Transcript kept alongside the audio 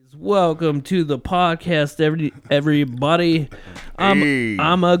Welcome to the podcast, everybody.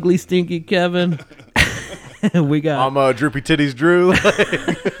 I'm Ugly Stinky Kevin. We got. I'm Droopy Titties Drew.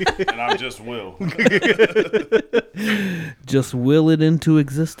 And I'm just Will. Just will it into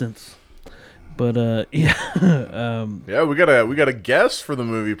existence. But yeah. Yeah, we got a guest for the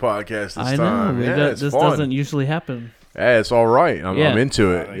movie podcast this time. This fun. doesn't usually happen. Yeah, it's all right. I'm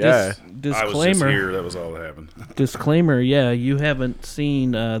into it. Yeah. Disclaimer. I was just here. That was all that happened. Disclaimer. Yeah, you haven't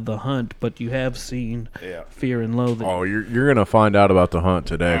seen The Hunt, but you have seen Fear and Loathing. Oh, you're gonna find out about The Hunt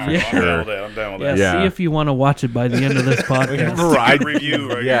today for sure. I'm down with that. See if you want to watch it by the end of this podcast. Right. Review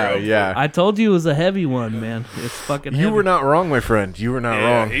right here. Yeah. I told you it was a heavy one, man. It's fucking heavy. You were not wrong, my friend. You were not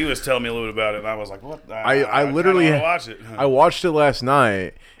wrong. He was telling me a little bit about it, and I was like, "What?" I literally kinda wanna watch it. I watched it last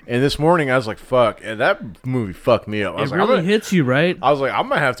night, and this morning I was like, "Fuck!" And that movie fucked me up. It really hits you, right? I was like, I'm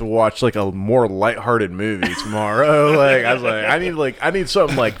gonna have to watch like a more lighthearted movie tomorrow. I was like, I need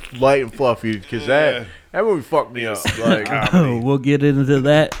something like light and fluffy because that movie fucked me up. Like, we'll get into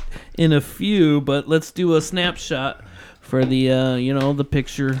that in a few, but let's do a snapshot for the the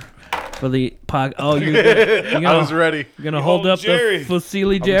picture for the pod. Oh, I was ready. You're gonna hold up Jerry. the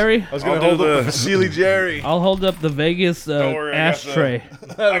Fusilli Jerry. I was gonna hold up the Fusilli Jerry. I'll hold up the Vegas worry, ashtray.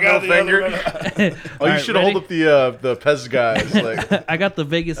 I got the finger. other one. You should hold up the Pez guys. Like, I got the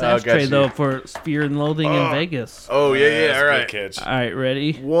Vegas ashtray though for Fear and Loathing in Vegas. oh yeah. That's All a right. good catch. All right,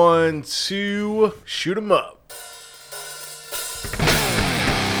 ready? 1, 2, shoot 'em up.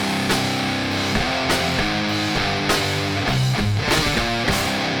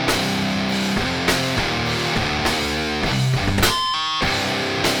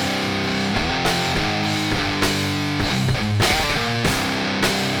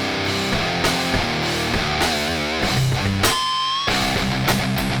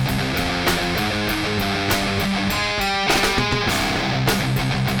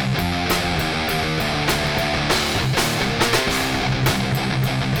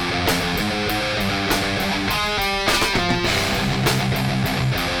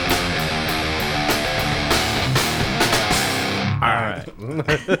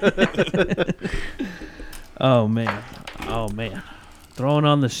 Oh man, throwing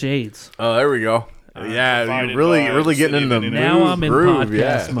on the shades. Oh, there we go. Yeah, you're really getting in the Now I'm in groove.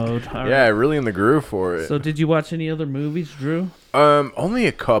 podcast mode. All Yeah, right. really in the groove for it. So, did you watch any other movies, Drew? Only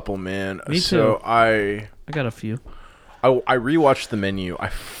a couple, man. Me So too. I got a few. rewatched The Menu. I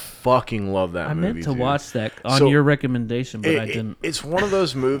fucking love that movie. I meant to dude. watch that on your recommendation, but I didn't. It's one of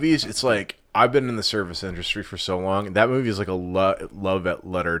those movies. It's like I've been in the service industry for so long. That movie is like a love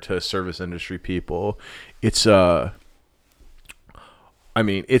letter to service industry people. It's I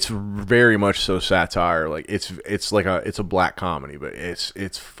mean, it's very much so satire. Like it's a black comedy, but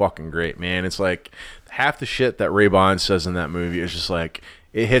it's fucking great, man. It's like half the shit that Ray Bond says in that movie is just like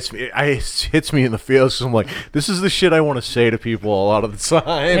it hits me. It hits me in the feels because I'm like, this is the shit I want to say to people a lot of the time.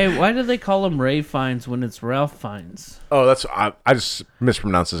 Hey, why do they call him Ray Fiennes when it's Ralph Fiennes? Oh, I just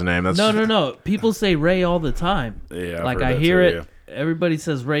mispronounced his name. That's No. People say Ray all the time. Yeah, I've like heard I that hear too, it. Everybody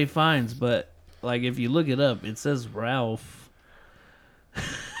says Ray Fiennes, but like if you look it up, it says Ralph.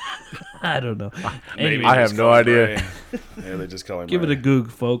 I don't know. Maybe I just have no call him idea. Ray. Yeah, they just call him Give Ray. it a goog,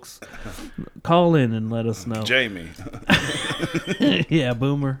 folks. Call in and let us know. Jamie. Yeah,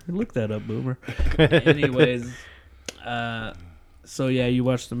 Boomer. Look that up, Boomer. Anyways, so yeah, you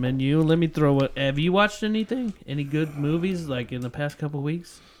watched The Menu. Let me throw it. Have you watched anything? Any good movies like in the past couple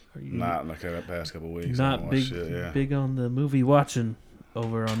weeks? Are you Not in the past couple weeks. not big on the movie watching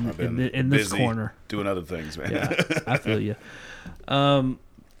over on in this busy corner doing other things, man. Yeah, I feel you.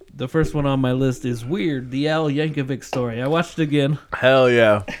 The first one on my list is Weird, the Al Yankovic story. I watched it again. Hell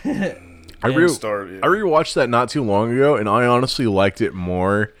yeah. I Started. rewatched that not too long ago, and I honestly liked it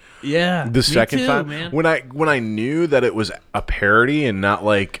more. Yeah, The second too, time, man. when I knew that it was a parody and not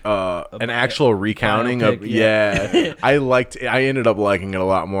like an actual recounting biopic, of I ended up liking it a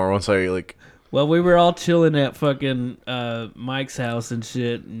lot more once I like. Well, we were all chilling at fucking Mike's house and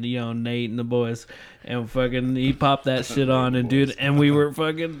shit, and, Nate and the boys, and fucking he popped that shit on, and dude, and we were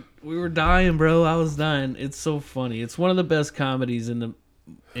dying, bro. I was dying. It's so funny. It's one of the best comedies in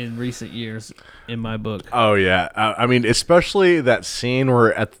recent years, in my book. Oh yeah, I mean, especially that scene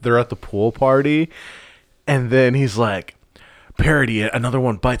where they're at the pool party, and then he's like, "Parody it, another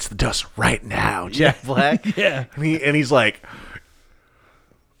one bites the dust right now." Jack Black, Yeah, and he's like,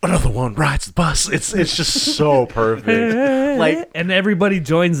 another one rides the bus. It's just so perfect. Like, and everybody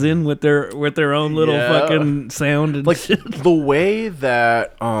joins in with their own little fucking sound and like shit. the way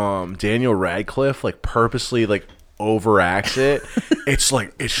that Daniel Radcliffe like purposely like overacts it. It's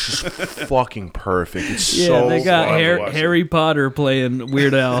just fucking perfect. It's Yeah, so they got fun to watch Harry Potter playing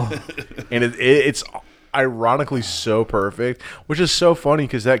Weird Al. and it's ironically so perfect, which is so funny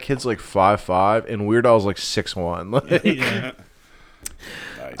because that kid's like 5'5" and Weird Al's like 6'1". Like, Yeah.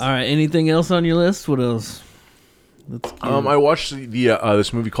 Nice. All right, anything else on your list? What else? Let's get I watched the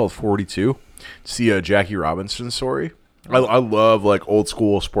this movie called 42. It's the Jackie Robinson story. I love like old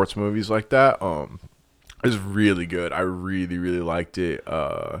school sports movies like that. It's really good. I really liked it.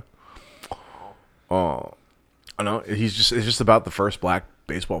 I know it's just about the first black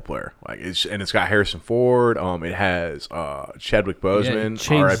baseball player. Like it's got Harrison Ford. It has Chadwick Boseman.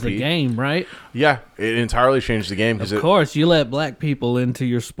 changed R.I.P. the game, right? Yeah, it entirely changed the game because Of course, you let black people into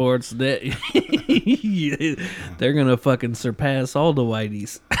your sports, that they're gonna fucking surpass all the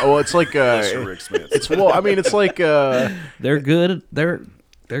whiteys. oh, it's like Mr. Rick Smith. it's well, I mean, it's like They're good.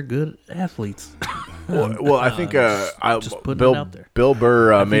 They're good athletes. well, I think just putting it out there. Bill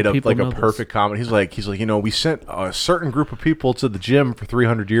Burr made up people like a know this. perfect comment. He's like, we sent a certain group of people to the gym for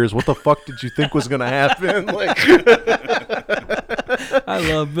 300 years. What the fuck did you think was gonna happen? Like, I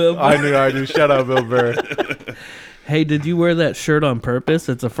love Bill. Burr. I knew. Shout out Bill Burr. Hey, did you wear that shirt on purpose?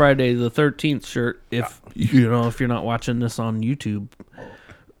 It's a Friday the 13th shirt. If you're not watching this on YouTube,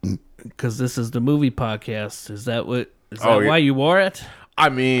 because this is the movie podcast. Is that why you wore it? I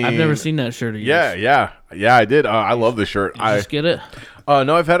mean, I've never seen that shirt of yours. Yeah, I did. I love this shirt. Did you just get it?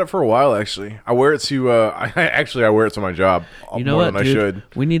 No, I've had it for a while actually. I wear it to I wear it to my job You know more what, than dude? I should.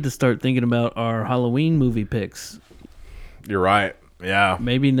 We need to start thinking about our Halloween movie picks. You're right. Yeah.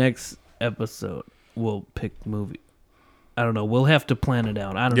 Maybe next episode we'll pick movie. I don't know. We'll have to plan it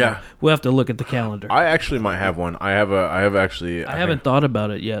out. I don't know. We'll have to look at the calendar. I actually might have one. I haven't thought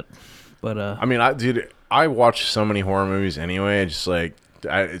about it yet, but I mean, I watch so many horror movies anyway. It's just like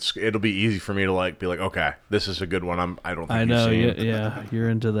it'll be easy for me to like be like, okay, this is a good one. I don't think I know. you've seen. Yeah, you're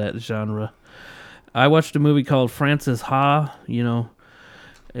into that genre. I watched a movie called Frances Ha. You know,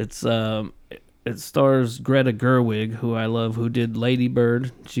 it's it stars Greta Gerwig, who I love, who did Lady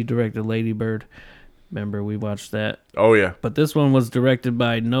Bird. She directed Lady Bird. Remember, we watched that. Oh yeah. But this one was directed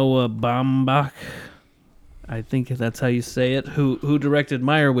by Noah Baumbach. I think that's how you say it. Who directed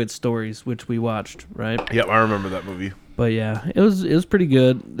Meyerowitz Stories, which we watched, right? Yep, I remember that movie. But yeah, it was pretty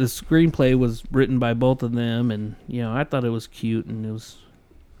good. The screenplay was written by both of them, and I thought it was cute, and it was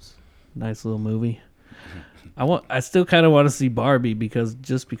a nice little movie. I still kind of want to see Barbie because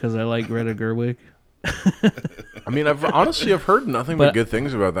I like Greta Gerwig. I mean, I've heard nothing but good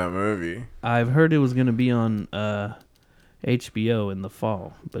things about that movie. I've heard it was going to be on HBO in the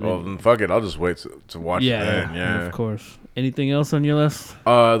fall. But then fuck it, I'll just wait to watch it then. Yeah, of course. Anything else on your list?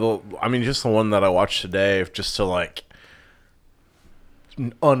 Just the one that I watched today, just to like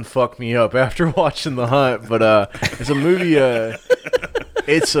unfuck me up after watching The Hunt. But it's a movie.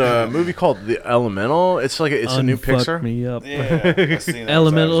 It's a movie called The Elemental. It's a new Pixar. Me up. Yeah, I've seen that.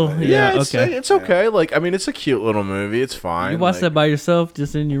 Elemental. Yeah, okay. It's okay. Like, I mean, it's a cute little movie. It's fine. You watched that by yourself,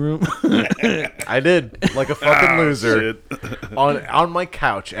 just in your room? I did, like a fucking loser, on my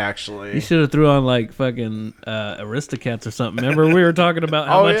couch. Actually, You should have threw on like fucking Aristocats or something. Remember we were talking about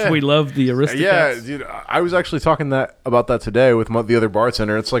how much we love the Aristocats. Yeah, dude. I was actually talking about that today with the other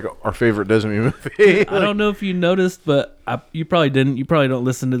bartender. It's like our favorite Disney movie. I don't know if you noticed, but you probably didn't. You probably don't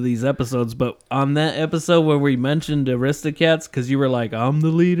listen to these episodes. But on that episode where we mentioned Aristocats, because you were like, "I'm the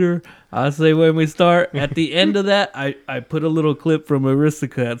leader," I say when we start. At the end of that, I put a little clip from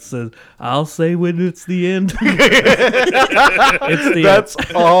Aristocats says, "I'll say when it's the end." It's the That's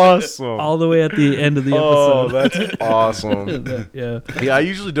awesome. all the way at the end of the Oh, episode. that's awesome. Yeah. Yeah, I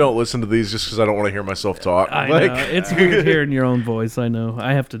usually don't listen to these just because I don't want to hear myself talk. I know. It's weird hearing your own voice. I know.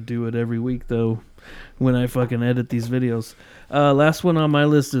 I have to do it every week though, when I fucking edit these videos. Last one on my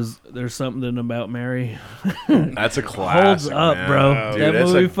list is There's Something About Mary. That's a classic. Holds up, man. bro. Dude, That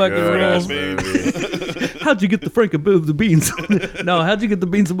that's movie a fucking good-ass rules. movie. How'd you get the Frank above the beans? No, how'd you get the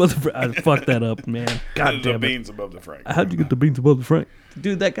beans above the I fucked that up, man. God the damn it. beans above the Frank. How'd you get the beans above the Frank?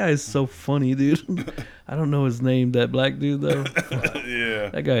 Dude, that guy is so funny, dude. I don't know his name, that black dude, though. Yeah.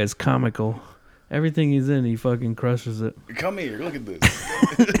 That guy is comical. Everything he's in, he fucking crushes it. Come here, look at this.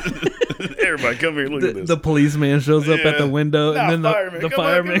 Everybody, come here, look at this. The policeman shows up at the window, Nah, and then the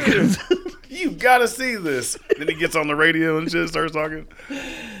fireman comes. You gotta see this. Then he gets on the radio and shit, starts talking.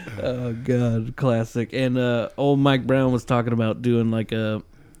 Oh god, classic. And old Mike Brown was talking about doing like a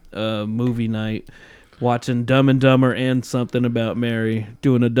movie night, watching Dumb and Dumber and Something About Mary,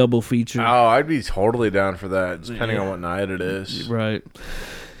 doing a double feature. Oh, I'd be totally down for that, depending on what night it is. Right.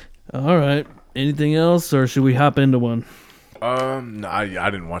 All right. Anything else, or should we hop into one? No, I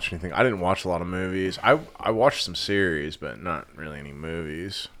didn't watch anything. I didn't watch a lot of movies. I watched some series, but not really any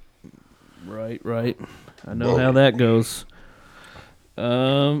movies. Right. I know how that goes.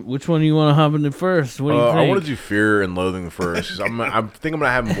 Which one do you want to hop into first? What do you think? I want to do Fear and Loathing first. 'Cause I think I'm gonna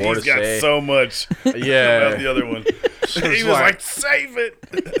have more to He's got say. so much Yeah. about the other one. He was like, save it.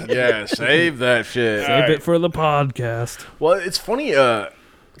 Yeah, save that shit. Save it for the podcast. Well, it's funny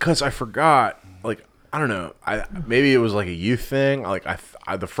because I forgot. Like, I don't know. Maybe it was like a youth thing. Like I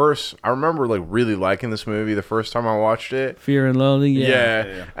remember like really liking this movie the first time I watched it. Fear and Loathing.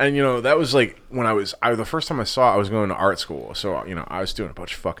 Yeah. And that was like when the first time I saw it, I was going to art school, so I was doing a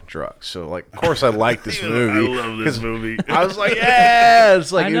bunch of fucking drugs. So like, of course, I liked this movie. I love this movie. I was like, yeah,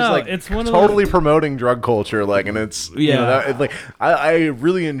 it's like I know, it was like it's one of totally promoting drug culture, like, and it's I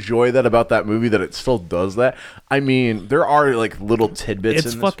really enjoy that about that movie, that it still does that. I mean, there are like little tidbits.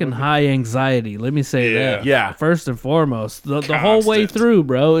 It's in fucking this high anxiety. Let me say that. Yeah. First and foremost, the whole way through,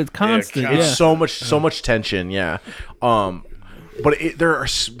 bro. It's constant. constant. It's so much tension, yeah. But there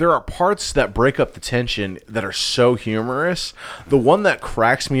are parts that break up the tension that are so humorous. The one that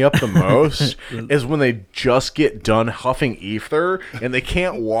cracks me up the most is when they just get done huffing ether and they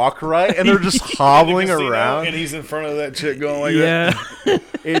can't walk right and they're just hobbling around. And he's in front of that chick going like Yeah.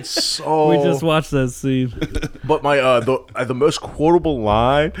 It's so. We just watched that scene. But my the most quotable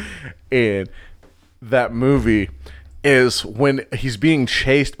line in that movie is when he's being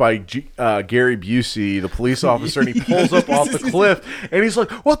chased by Gary Busey, the police officer, and he pulls up off the cliff, and he's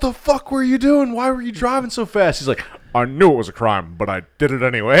like, "What the fuck were you doing? Why were you driving so fast?" He's like, "I knew it was a crime, but I did it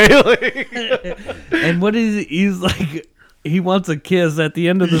anyway." And what is he's like? He wants a kiss at the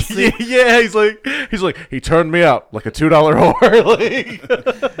end of the scene. Yeah, he's like, he turned me out like a $2 whore.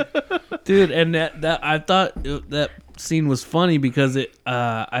 Like, Dude, and that I thought that scene was funny because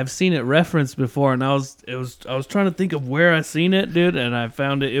I've seen it referenced before, and I was trying to think of where I seen it, dude, and I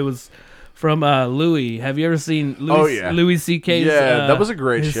found it. It was from Louis. Have you ever seen Louis C.K.'s? Yeah, that was a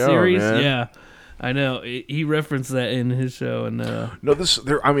great show, series? man. Yeah, I know. He referenced that in his show, and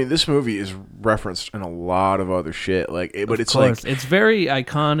this movie is referenced in a lot of other shit. Like, but it's course. like It's very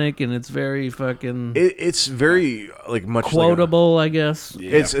iconic, and it's very fucking it's very like much quotable, I guess.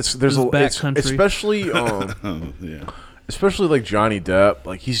 Yeah. It's there's a back it's, country. especially yeah. especially like Johnny Depp,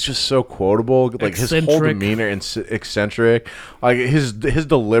 like he's just so quotable. Like his whole Eccentric. demeanor and eccentric. Like his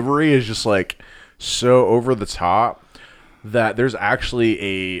delivery is just like so over the top that there's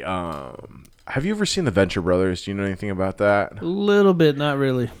actually a. Have you ever seen the Venture Brothers? Do you know anything about that? A little bit, not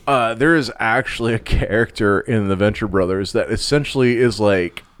really. There is actually a character in the Venture Brothers that essentially is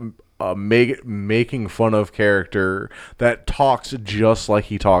like a making fun of character that talks just like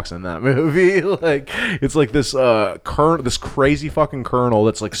he talks in that movie. Like, it's like this this crazy fucking colonel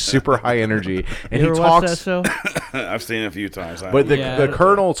that's like super high energy, and You he ever talks. watched that show? I've seen it a few times. But the Yeah.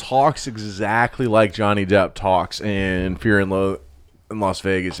 colonel talks exactly like Johnny Depp talks in Fear and Loathing in Las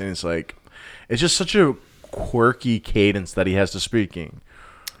Vegas, and it's like. It's just such a quirky cadence that he has to speaking.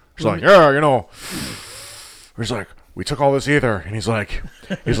 He's like, yeah, he's like, we took all this ether, and he's like,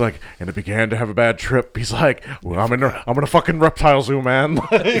 and it began to have a bad trip. He's like, well, I'm in a fucking reptile zoo, man.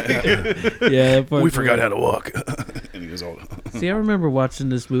 Yeah, we forgot how to walk. And he goes, "Oh." See, I remember watching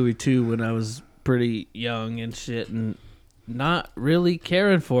this movie too when I was pretty young and shit, and not really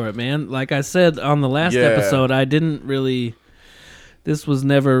caring for it, man. Like I said on the last Yeah. episode, I didn't really. This was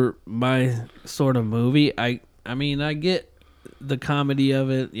never my sort of movie. I mean, I get the comedy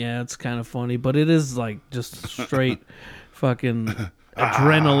of it. Yeah, it's kind of funny, but it is like just straight fucking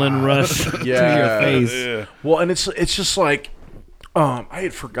adrenaline rush to your face. Yeah. Well, and it's just like, I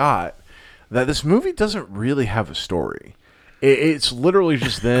had forgot that this movie doesn't really have a story. It's literally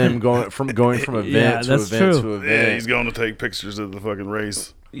just them going from event to that's event true. to event. Yeah, he's going to take pictures of the fucking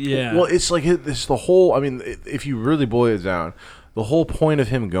race. Yeah. Well, it's like it's the whole. I mean, if you really boil it down, the whole point of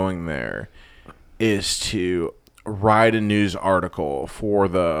him going there is to write a news article for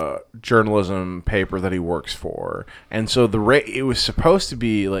the journalism paper that he works for, and so it was supposed to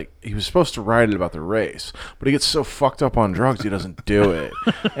be like he was supposed to write it about the race, but he gets so fucked up on drugs he doesn't do it,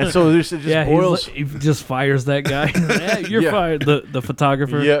 and so it just boils. He just fires that guy. Yeah, you're fired. The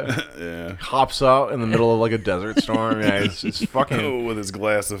photographer. Yeah. Hops out in the middle of like a desert storm. Yeah, it's fucking. Oh, with his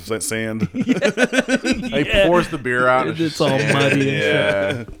glass of sand. He pours the beer out. And It's all muddy and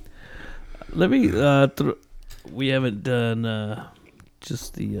Yeah. Let me we haven't done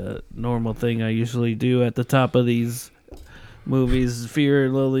just the normal thing I usually do at the top of these movies. Fear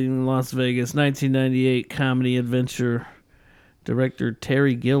and Loathing in Las Vegas, 1998 comedy adventure. Director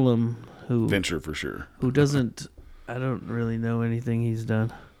Terry Gilliam, who Venture for sure. I don't really know anything he's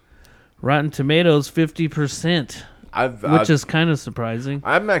done. Rotten Tomatoes 50% which is kind of surprising.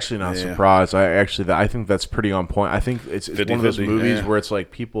 I'm actually not surprised. I think that's pretty on point. I think it's 50, one of those movies where it's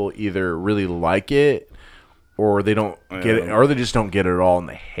like people either really like it or they don't get it, or they just don't get it at all and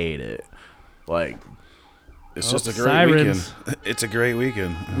they hate it. Like, it's just a great sirens. weekend. It's a great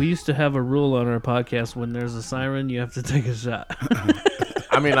weekend. We used to have a rule on our podcast: when there's a siren, you have to take a shot.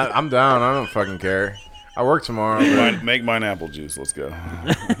 I mean, I'm down. I don't fucking care. I work tomorrow. Make mine apple juice. Let's go.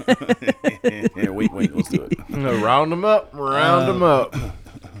 Yeah, wink. Let's do it. Round them up. Round them up.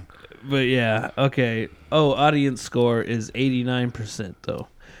 But yeah, okay. Oh, audience score is 89% though,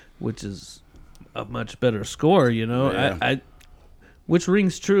 which is a much better score. You know, Yeah. which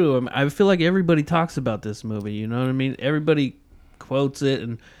rings true. I feel like everybody talks about this movie. You know what I mean? Everybody quotes it,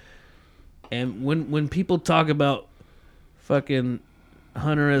 and when people talk about fucking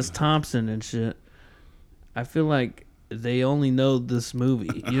Hunter S. Thompson and shit, I feel like they only know this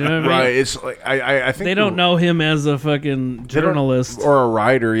movie. You know what I mean? Right. It's like I think they don't know him as a fucking journalist or a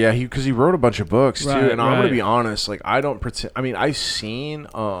writer. Yeah, because he wrote a bunch of books too. Right, And I'm gonna right. be honest. Like, I don't pretend. I mean, I've seen.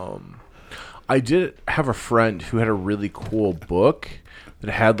 I did have a friend who had a really cool book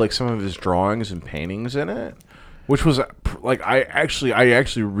that had like some of his drawings and paintings in it, which was like I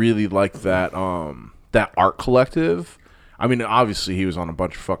actually really liked that that art collective. I mean, obviously he was on a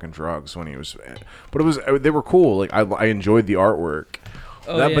bunch of fucking drugs when he was, but they were cool. Like, I enjoyed the artwork.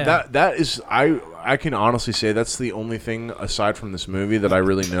 But that is I can honestly say that's the only thing aside from this movie that I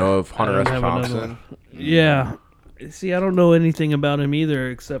really know of Hunter S. Thompson. Yeah. See, I don't know anything about him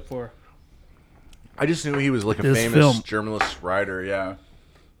either, except for I just knew he was like a this famous film. journalist writer. Yeah.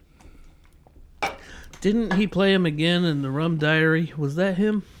 Didn't he play him again in the Rum Diary? Was that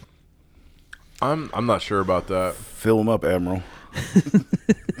him? I'm not sure about that. Fill him up, Admiral.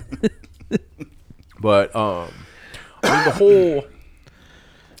 But I mean,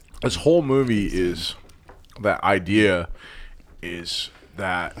 this whole movie is that idea is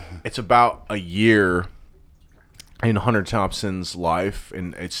that it's about a year in Hunter Thompson's life,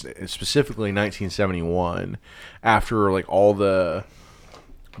 and it's specifically 1971, after like all the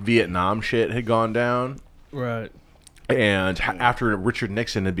Vietnam shit had gone down. Right. And after Richard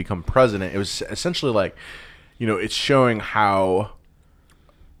Nixon had become president, it was essentially like, you know, it's showing how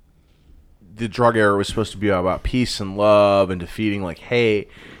the drug era was supposed to be about peace and love and defeating like hate,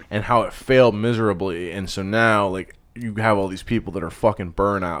 and how it failed miserably. And so now, like, you have all these people that are fucking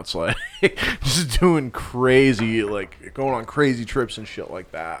burnouts, like just doing crazy, like going on crazy trips and shit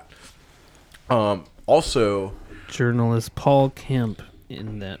like that. Also, Journalist Paul Kemp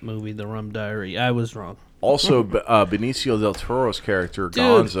in that movie, The Rum Diary. I was wrong. Also, Benicio del Toro's character,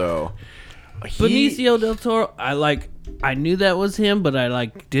 Gonzo. Benicio del Toro, I knew that was him, but I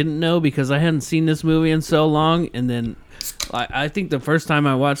didn't know because I hadn't seen this movie in so long. And then I think the first time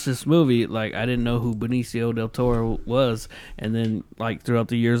I watched this movie, I didn't know who Benicio del Toro was. And then throughout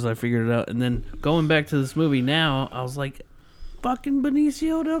the years, I figured it out. And then going back to this movie now, I was like, fucking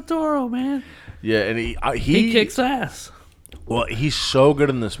Benicio del Toro, man. Yeah, and he kicks ass. Well, he's so good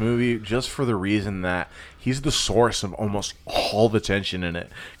in this movie just for the reason that he's the source of almost all the tension in it.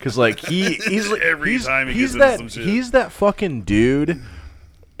 Because he's like Every time he gets that into some shit. he's that fucking dude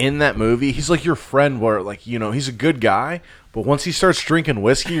in that movie. He's like your friend, where he's a good guy, but once he starts drinking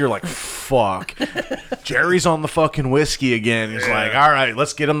whiskey, you're like, fuck, Jerry's on the fucking whiskey again. He's like, all right,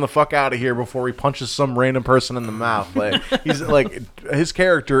 let's get him the fuck out of here before he punches some random person in the mouth. Like, he's like, his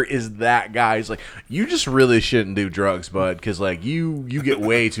character is that guy. He's like, you just really shouldn't do drugs, bud, because you get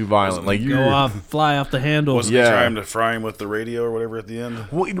way too violent. Like, you Fly off the handle. Wasn't he trying to fry him with the radio or whatever at the end?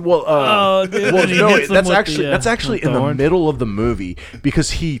 Dude, no, hits him that's with actually in the horn. middle of the movie,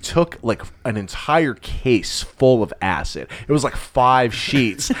 because he took like an entire case full of acid. It was like 5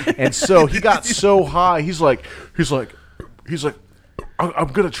 sheets, and so he got so high. He's like, I'm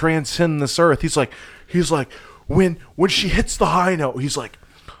gonna transcend this earth. He's like, when she hits the high note, he's like,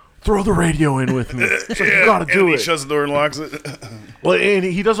 throw the radio in with me. It's like, you gotta do and it. He shuts the door and locks it. Well, and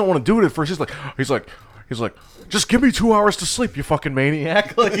he doesn't want to do it at first. He's like, just give me 2 hours to sleep, you fucking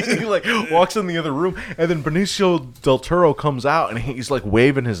maniac. Like, he walks in the other room, and then Benicio del Toro comes out, and he's like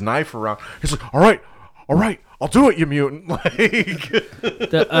waving his knife around. He's like, all right, I'll do it, you mutant.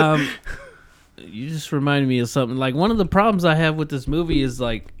 You just reminded me of something. One of the problems I have with this movie is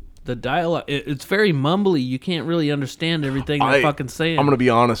the dialogue. It's very mumbly. You can't really understand everything they're fucking saying. I'm gonna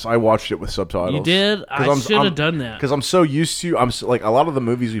be honest. I watched it with subtitles. You did? I should have done that. Because I'm so used to. Like, a lot of the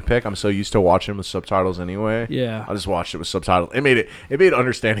movies we pick, I'm so used to watching with subtitles anyway. Yeah. I just watched it with subtitles. It made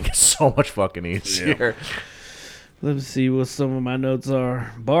understanding it so much fucking easier. Yeah. Let me see what some of my notes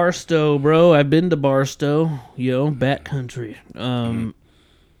are. Barstow, bro. I've been to Barstow. Backcountry.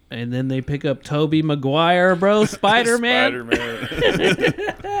 And then they pick up Tobey Maguire, bro, Spider-Man. That's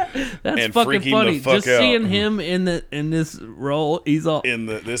And fucking freaking funny. the fuck Just seeing out. him in this role, he's all In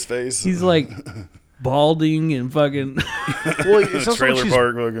this face. he's like balding and fucking. Well, it's not so much trailer he's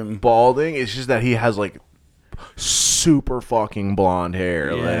park looking. balding. It's just that he has like super fucking blonde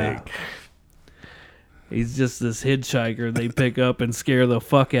hair. Yeah. Like, He's just this hitchhiker they pick up and scare the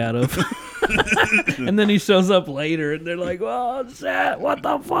fuck out of. And then he shows up later and they're like, "Oh shit, what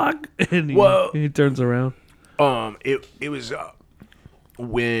the fuck?" And he turns around. it was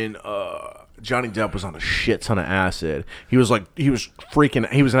when Johnny Depp was on a shit ton of acid. He was freaking.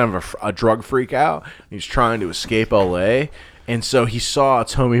 He was having a drug freak out. He was trying to escape LA. And so he saw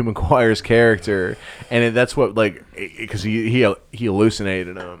Tobey Maguire's character, and that's what, like, because he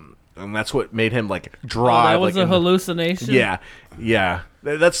hallucinated him. And that's what made him like drive. That was like, a hallucination. Yeah.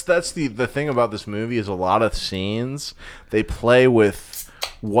 That's the thing about this movie is a lot of scenes they play with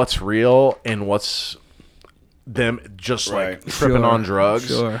what's real and what's them just like tripping on drugs.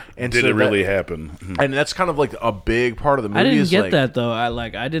 Sure. And Did so it really happen? And that's kind of like a big part of the movie. I didn't is get like, that though.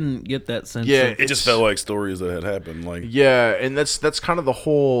 I didn't get that sense. Yeah, of, It just felt like stories that had happened. Like, yeah, and that's kind of the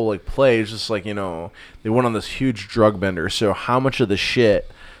whole like play. It's just like, they went on this huge drug bender. So how much of the shit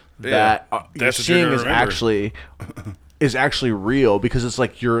that you're that's what you're seeing gonna is remember. actually real, because it's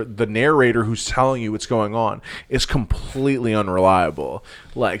like the narrator who's telling you what's going on is completely unreliable.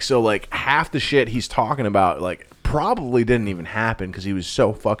 Like, so like half the shit he's talking about like probably didn't even happen because he was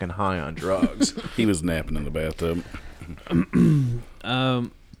so fucking high on drugs. he was napping in the bathtub.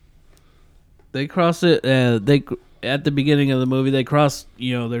 They cross it. They at the beginning of the movie they cross.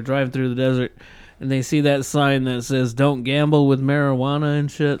 They're driving through the desert, and they see that sign that says "Don't gamble with marijuana" and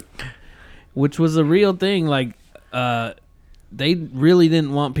shit, which was a real thing. Like, they really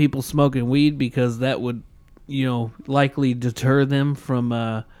didn't want people smoking weed because that would, likely deter them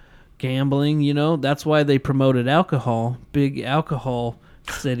from gambling. That's why they promoted alcohol. Big alcohol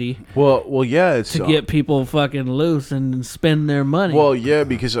city. Well, yeah, it's to get people fucking loose and spend their money. Well, yeah,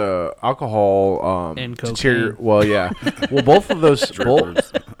 because alcohol and cocaine. Well, yeah. Well, both of those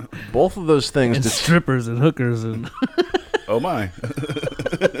both of those things and strippers and hookers and Oh my.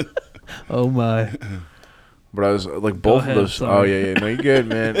 oh my. But I was like both ahead, of those. sorry. Oh yeah. No, you're good,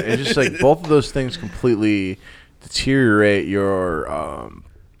 man. It's just like both of those things completely deteriorate your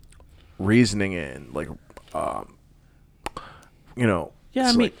reasoning and like Yeah,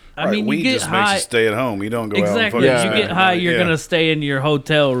 it's like, Right, you weed get just high. makes you stay at home. You don't go Exactly. out and You fucking get high, you're Yeah. gonna stay in your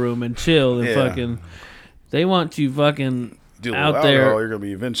hotel room and chill and Yeah. fucking. They want you fucking do a out little there. alcohol, you're gonna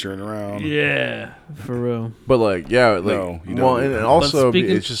be venturing around. Yeah, for real. But like, yeah, like, No, you don't well, do and that. also But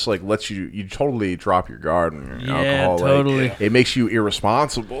speaking- it's just like lets you totally drop your guard when you're in Yeah, alcohol. totally. Like, it makes you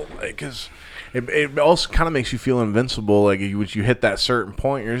irresponsible, like, because it also kind of makes you feel invincible. Like, you hit that certain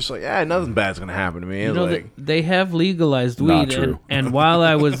point, you're just like, nothing bad's gonna happen to me. It's like, they have legalized Not weed, true. and while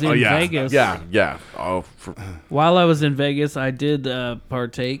I was in oh yeah, Vegas, yeah. Oh, while I was in Vegas, I did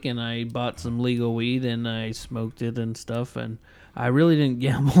partake, and I bought some legal weed, and I smoked it and stuff, and I really didn't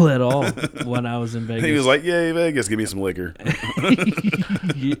gamble at all when I was in Vegas. He was like, "Yay, Vegas, give me some liquor."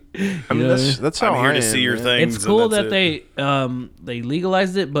 I mean, that's how I'm here I to am, see your man. things. It's cool and that that's they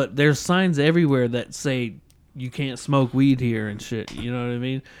legalized it, but there's signs everywhere that say you can't smoke weed here and shit. You know what I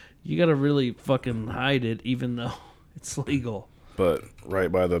mean? You gotta really fucking hide it, even though it's legal. But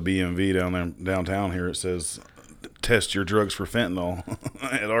right by the BMV down there downtown here, it says, "Test your drugs for fentanyl."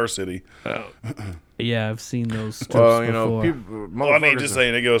 At our city. Yeah, I've seen those strips Well, before. Well, I mean, just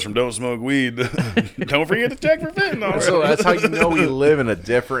saying, it goes from "don't smoke weed," "don't forget to check for fentanyl." So that's how you know we live in a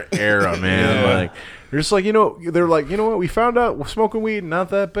different era, man. Yeah. Like, you're just like, they're like, what? We found out smoking weed not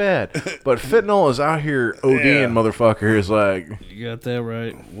that bad, but fentanyl is out here ODing Yeah. motherfuckers. Like, You got that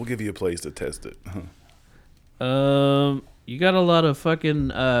right. We'll give you a place to test it. You got a lot of fucking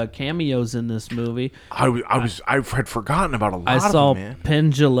cameos in this movie. I had forgotten about a lot I of saw them, man.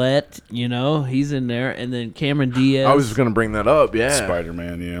 Penn Jillette, he's in there, and then Cameron Diaz. I was gonna bring that up. Yeah,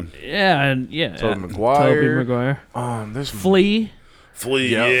 Spider-Man, yeah. Tobey Maguire. Maguire. There's Flea. Flea,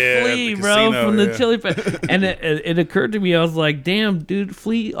 Yeah. yeah. Flea, at the bro, casino, from the yeah. Chili Peppers. And it occurred to me, I was like, damn, dude,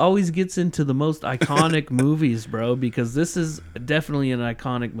 Flea always gets into the most iconic movies, bro, because this is definitely an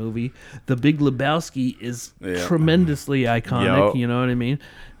iconic movie. The Big Lebowski is Yeah. tremendously iconic, Yup. you know what I mean?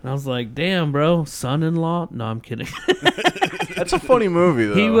 And I was like, damn, bro, son-in-law? No, I'm kidding. That's a funny movie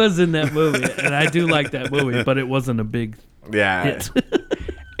though. He was in that movie, and I do like that movie, but it wasn't a big Yeah. hit.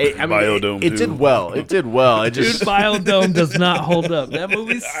 I mean, Biodome it 2. did well. It did well. It Dude, just Biodome does not hold up. That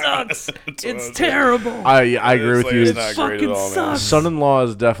movie sucks. It's terrible. I agree with you. It's not great at fucking all, man. sucks. Son-in-Law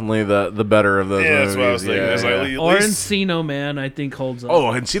is definitely the better of those Yeah, movies. that's what I was thinking. Yeah, It's like, yeah. at Or least- Encino Man, I think holds up. Oh,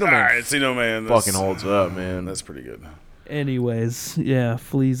 Encino Man Alright, Encino Man. That's- fucking holds up, man. That's pretty good. Anyways, yeah,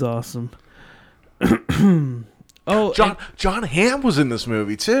 Flea's awesome. Oh, John Hamm was in this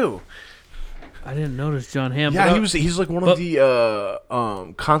movie too. I didn't notice John Hamm. Yeah, but, he's like one of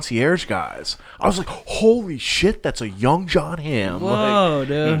the concierge guys. I was like, holy shit, that's a young John Hamm. Whoa,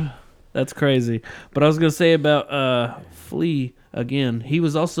 dude. That's crazy. But I was going to say about Flea, again, he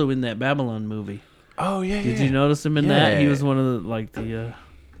was also in that Babylon movie. Oh yeah. Did you notice him in Yeah. that? He was one of the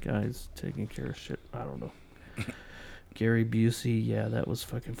guys taking care of shit. I don't know. Gary Busey, yeah, that was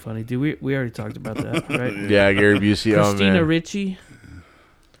fucking funny. Dude, we already talked about that, right? Yeah, Gary Busey. Oh Christina man, Ricci.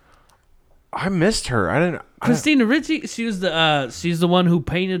 I missed her. I didn't. Christina Ricci, she's the one who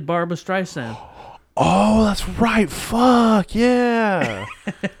painted Barbra Streisand. Oh, that's right. Fuck yeah.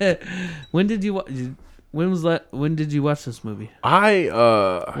 When did you when did you watch this movie?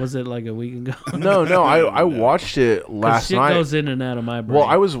 Was it like a week ago? No, I watched it 'Cause last shit night. goes in and out of my brain. Well,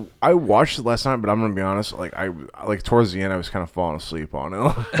 I watched it last night, but I'm gonna be honest. Like I towards the end, I was kind of falling asleep on it.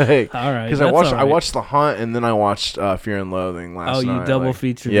 Like, All right, because that's all I right. watched The Hunt and then I watched Fear and Loathing last night. Oh, you double like,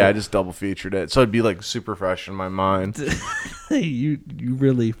 featured Yeah, it. I just double featured it, so it'd be like super fresh in my mind. you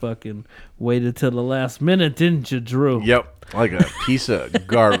really fucking waited till the last minute, didn't you, Drew? Yep, like a piece of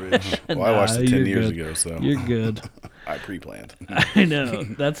garbage. Well, I watched Nah, it 10 you're years good. ago, so You're good. I pre-planned. I know.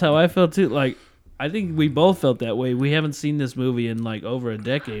 That's how I felt too. Like, I think we both felt that way. We haven't seen this movie in like over a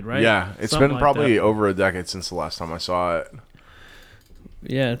decade, right? Yeah, it's Something been like probably that. over a decade since the last time I saw it.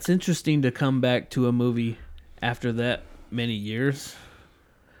 Yeah, it's interesting to come back to a movie after that many years.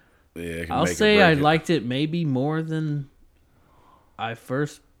 Yeah, it can I'll make or say break I it. liked it maybe more than I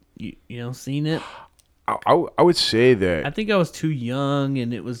first, seen it. I would say that I think I was too young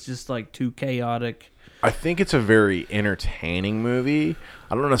and it was just like too chaotic. I think it's a very entertaining movie.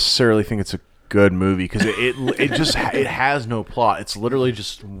 I don't necessarily think it's a good movie because it just it has no plot. It's literally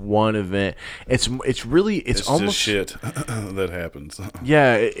just one event. It's It's almost just shit that happens.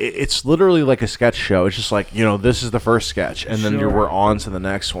 yeah. It's literally like a sketch show. It's just like this is the first sketch, and then Sure. we're on to the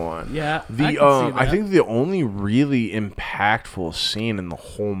next one. Yeah, The I can see I that. think the only really impactful scene in the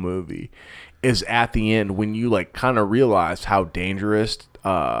whole movie is at the end when you like kind of realize how dangerous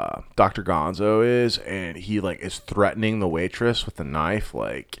Dr. Gonzo is, and he like is threatening the waitress with a knife.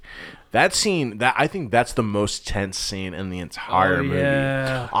 Like that scene, that I think that's the most tense scene in the entire movie.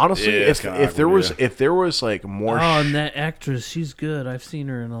 Yeah. Honestly, Yeah, it's kinda if there awkward, was yeah. if there was like more And that actress, she's good. I've seen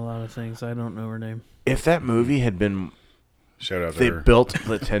her in a lot of things. I don't know her name. if that movie had been Shout out to they her. built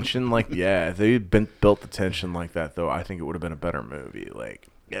the tension like if they had built the tension like that though, I think it would have been a better movie. Like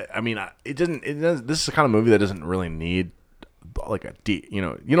I mean, it doesn't. This is the kind of movie that doesn't really need like a deep.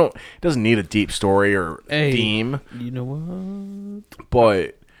 It doesn't need a deep story or theme. You know what?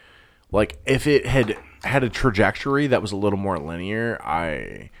 But like, if it had a trajectory that was a little more linear,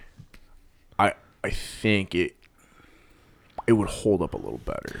 I think it would hold up a little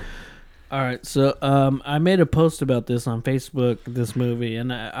better. All right, so I made a post about this on Facebook, this movie,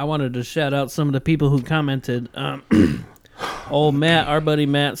 and I wanted to shout out some of the people who commented. Old Matt, our buddy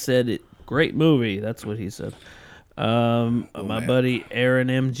Matt said, great movie. That's what he said. My buddy Aaron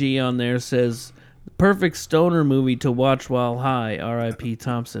MG on there says, perfect stoner movie to watch while high, R.I.P.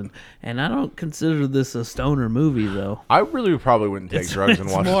 Thompson. And I don't consider this a stoner movie, though. I really probably wouldn't take drugs and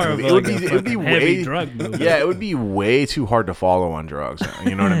it's watch more this of movie. like a it would be fucking heavy way drug movie. Yeah, it would be way too hard to follow on drugs.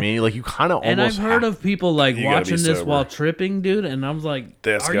 You know what I mean? Like you kind of almost. And I've heard of people like You gotta be watching this sober. while tripping, dude, and I was like,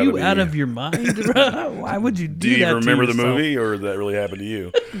 That's are gotta you be- out of your mind, bro? Why would you do Do you that even to remember the yourself? movie, or did that really happen to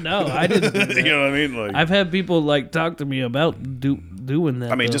you? No, I didn't. Do You that. know what I mean? Like, I've had people like talk to me about doing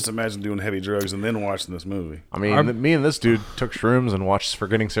that. I mean, though. just imagine doing heavy drugs and then watching this movie. I mean, me and this dude took shrooms and watched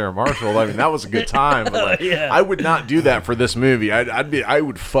Forgetting Sarah Marshall. I mean, that was a good time. But like, Yeah. I would not do that for this movie. I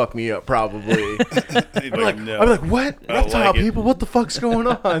would fuck me up probably. I'd be like, no, I'm like, what? I don't Reptile like it. people? What the fuck's going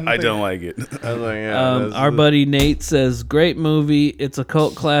on? I don't like it. I was like, yeah, Our buddy Nate says, great movie. It's a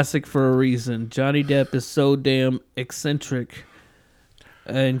cult classic for a reason. Johnny Depp is so damn eccentric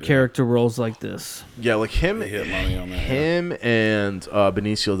in character roles like this. yeah, like him, They hit money on that. him and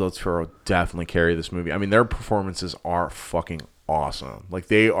Benicio del Toro definitely carry this movie. I mean, their performances are fucking awesome. Like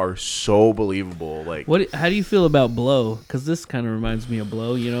they are so believable. Like How do you feel about Blow? Because this kind of reminds me of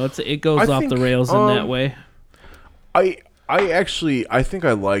Blow. You know, it goes I off think, the rails in that way. I I think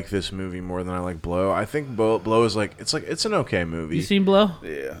I like this movie more than I like Blow. I think Blow is it's an okay movie. You seen Blow?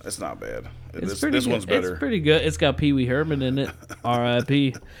 Yeah, it's not bad. This one's better. It's pretty good. It's got Pee Wee Herman in it.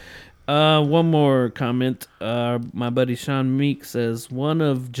 R.I.P. One more comment. My buddy Sean Meek says, one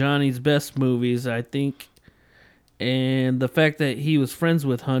of Johnny's best movies, I think. And the fact that he was friends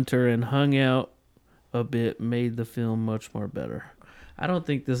with Hunter and hung out a bit made the film much more better. I don't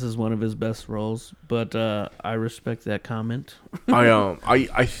think this is one of his best roles, but I respect that comment.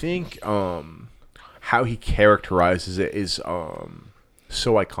 I think how he characterizes it is so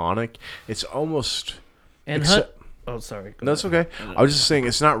iconic. It's almost oh, sorry. That's okay. I was just saying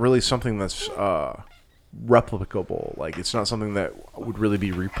it's not really something that's replicable. Like it's not something that would really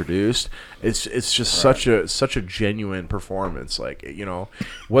be reproduced. It's just such a genuine performance. Like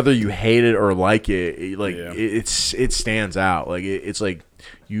whether you hate it or like it, it stands out. Like it's like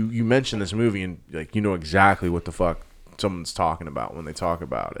you mention this movie and like exactly what the fuck someone's talking about when they talk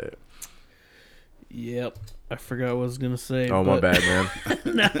about it. Yep. I forgot what I was gonna say. Oh, my bad, man.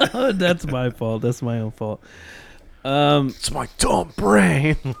 No, that's my fault. That's my own fault. It's my dumb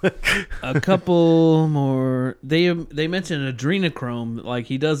brain. A couple more. They mentioned adrenochrome. Like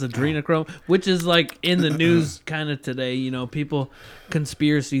he does adrenochrome, which is like in the news kind of today. People,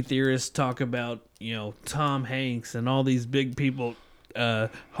 conspiracy theorists talk about Tom Hanks and all these big people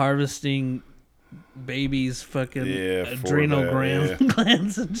harvesting babies' fucking adrenal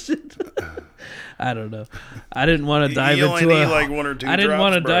glands and shit. I don't know. I didn't want to dive into one or two I didn't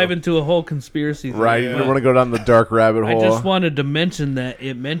want to dive into a whole conspiracy thing. Right, you don't want to go down the dark rabbit hole. I just wanted to mention that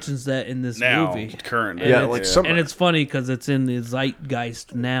it mentions that in this movie. Current. And and it's funny because it's in the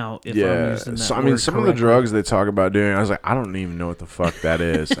zeitgeist now. If I'm using that so word some of the drugs they talk about doing, I was like, I don't even know what the fuck that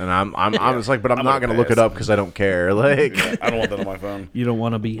is, and I'm just like, but I'm not gonna look it up because I don't care. Like, I don't want that on my phone. You don't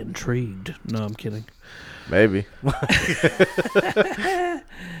want to be intrigued. No, I'm kidding. Maybe.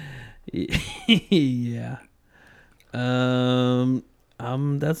 Yeah.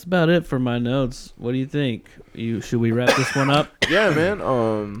 That's about it for my notes. What do you think? Should we wrap this one up? Yeah, man.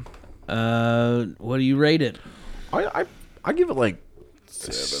 What do you rate it? I give it like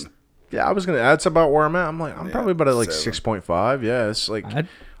 7. Yeah, I was gonna. That's about where I'm at. I'm probably about at like 6.5. Yeah, it's like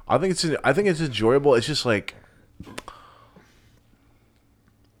I think it's enjoyable. It's just like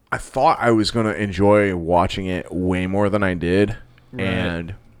I thought I was gonna enjoy watching it way more than I did,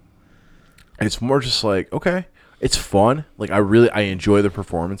 and it's more just like, okay, it's fun. Like I enjoy the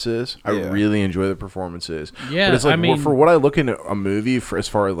performances. I really enjoy the performances. Yeah, but it's like for what I look in a movie for, as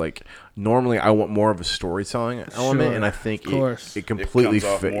far as like normally I want more of a storytelling element, and I think it completely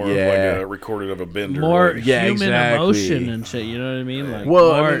fits. More of like a recorded of a bender. More human emotion and shit. You know what I mean? Like,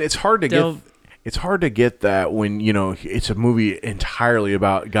 I mean, it's hard to get. It's hard to get that when it's a movie entirely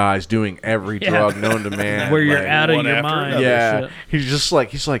about guys doing every drug known to man, where you're out of your mind. Yeah, he's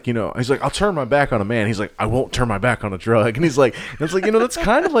like, I'll turn my back on a man. He's like, I won't turn my back on a drug. And he's like, it's like, that's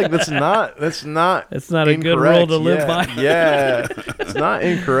kind of like that's not a good rule to live by. Yeah, it's not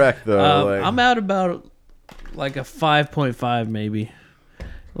incorrect though. I'm at about like a 5.5 maybe.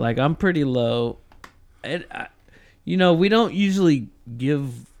 Like I'm pretty low. We don't usually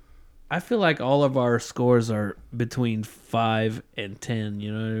give. I feel like all of our scores are between 5 and 10.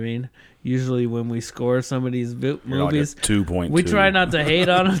 You know what I mean? Usually when we score some of these movies, like 2.2. We try not to hate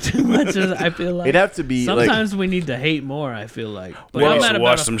on them too much. I feel like it'd have to be. Sometimes we need to hate more. I feel like. But you should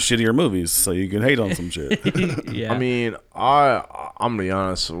watch some shittier movies so you can hate on some shit. Yeah. I mean, I'm gonna be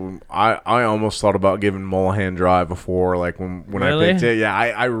honest. I almost thought about giving Mulholland Drive before, like when really? I picked it. Yeah,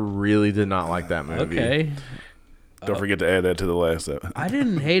 I really did not like that movie. Okay. Don't forget to add that to the last episode. I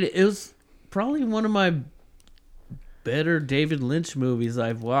didn't hate it. It was probably one of my better David Lynch movies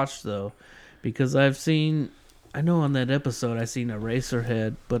I've watched, though, because I know on that episode I seen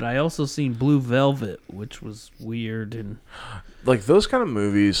Eraserhead, but I also seen Blue Velvet, which was weird. And like those kind of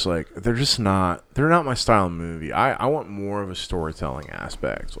movies, like they're not my style of movie. I want more of a storytelling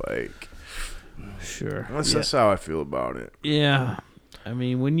aspect. Like, sure, that's how I feel about it. Yeah, I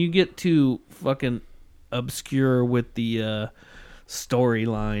mean, when you get too fucking obscure with the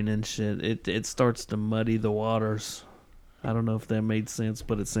storyline and shit, it starts to muddy the waters. I don't know if that made sense,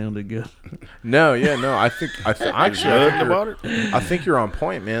 but it sounded good. No, I think you're on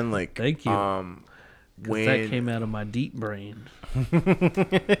point, man. Like, thank you. When that came out of my deep brain.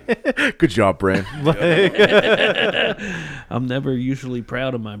 Good job, brain. I'm never usually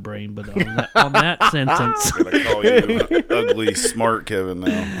proud of my brain, but on that sentence, I'm gonna call you ugly smart Kevin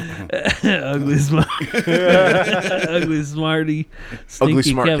now. Ugly smart, ugly smarty, stinky ugly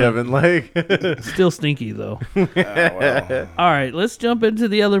smart Kevin. Like still stinky though. Well. All right, let's jump into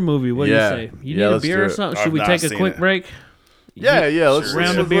the other movie. What do you say? You need a beer or something? Should we take a quick break? Yeah. Let's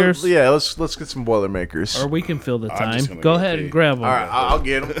Round of let's- beers? Yeah, let's get some Boilermakers. Or we can fill the I'm time. just gonna Go go ahead pee. and grab them. All right, I'll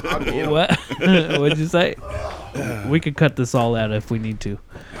get them. What? What'd you say? We could cut this all out if we need to.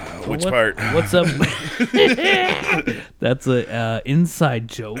 Which What- part? What's up? That's a inside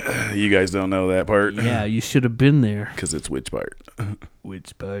joke. You guys don't know that part? Yeah, you should have been there. Because it's which part?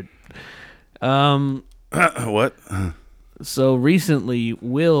 Which part? What? So recently,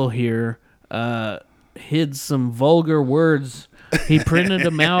 Will here hid some vulgar words. He printed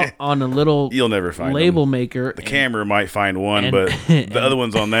them out on a little You'll never find label them. maker. The camera might find one, and- but the other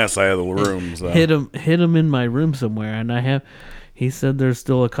one's on that side of the room. So. hid them in my room somewhere, and I have. He said there's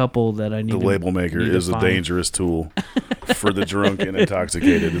still a couple that I need. The label maker need to is a find. dangerous tool for the drunk and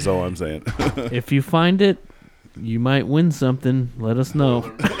intoxicated, is all I'm saying. If you find it, you might win something. Let us know.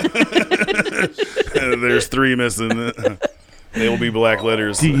 There's 3 missing. They will be black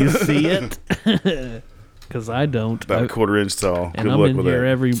letters. Do you see it? Because I don't. About a quarter-inch tall. And Good I'm luck in with here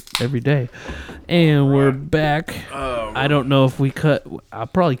that. every day. And we're back. I don't know if we cut. I'll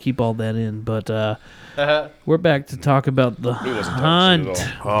probably keep all that in, but we're back to talk about the wasn't talking hunt, shit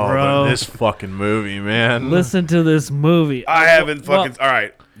at Oh, bro. this fucking movie, man. Listen to this movie. I haven't Well, fucking... all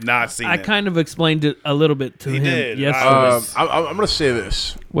right, not seen I it. kind of explained it a little bit to He him did. yesterday. I'm gonna say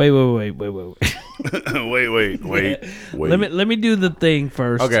this. Wait. wait. Let me do the thing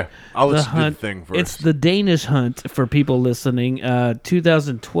first. Okay, I'll The let you do the hunt. thing first. It's the Danish Hunt for people listening.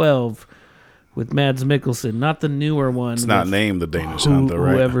 2012 with Mads Mikkelsen, not the newer one. It's not with named the Danish Hunt, though,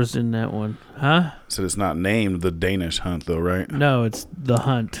 right? Whoever's in that one, huh? So it's not named the Danish Hunt, though, right? No, it's The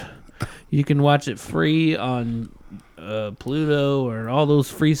Hunt. You can watch it free on Pluto or all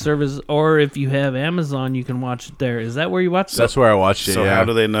those free services, or if you have Amazon, you can watch it there. Is that where you watch it? That's where I watched it. So yeah. how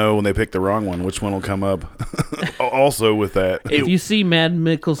do they know when they pick the wrong one? Which one will come up? Also with that. If you see Mads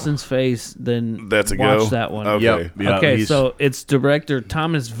Mikkelsen's face, then That's a watch go? that one. Okay. Yep. Yeah, Okay, he's- so it's director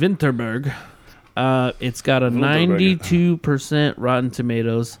Thomas Vinterberg. It's got a 92% Rotten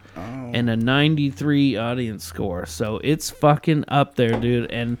Tomatoes and a 93 audience score. So it's fucking up there,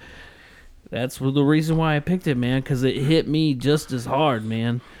 dude. And that's the reason why I picked it, man, because it hit me just as hard,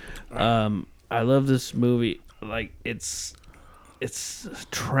 man. I love this movie. Like, it's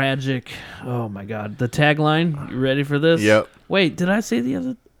tragic. Oh, my God. The tagline, you ready for this? Yep. Wait, did I say the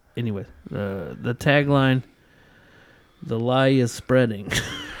other? Anyway, the tagline, the lie is spreading.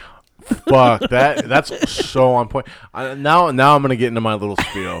 Fuck that's so on point. Now I'm gonna get into my little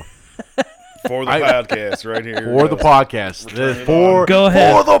spiel For the podcast, right here. for the podcast. turning it For on. Go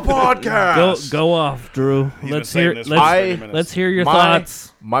ahead. For the podcast. Go off, Drew. He's been Let's saying hear this for 30 minutes. let's hear your my,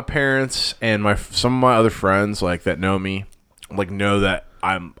 thoughts. My parents and some of my other friends like that know me, like know that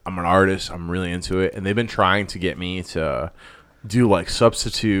I'm an artist. I'm really into it, and they've been trying to get me to do like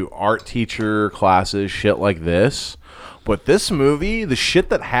substitute art teacher classes, shit like this. But this movie, the shit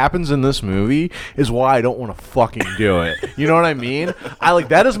that happens in this movie is why I don't want to fucking do it. You know what I mean?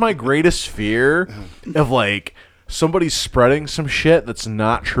 That is my greatest fear of like somebody spreading some shit that's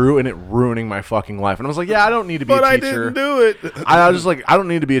not true and it ruining my fucking life. And I was like, yeah, I don't need to be But a I teacher. didn't do it. I was just like, I don't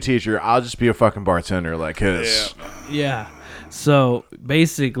need to be a teacher. I'll just be a fucking bartender. Like, cause Yeah. So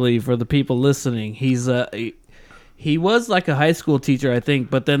basically, for the people listening, he was like a high school teacher, I think,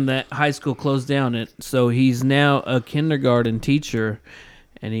 but then that high school closed down. So he's now a kindergarten teacher,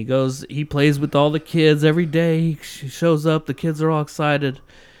 and he plays with all the kids every day. He shows up, the kids are all excited,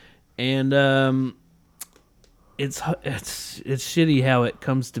 and it's shitty how it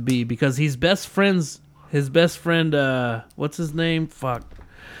comes to be because his best friend, what's his name? Fuck.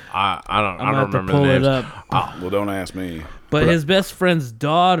 I don't I'm gonna have to remember pull the it names. up. Well, don't ask me. But his best friend's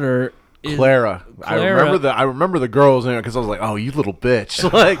daughter is Clara. Clara. I remember the girl's name because I was like, oh, you little bitch.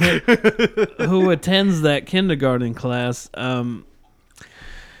 Like, who attends that kindergarten class.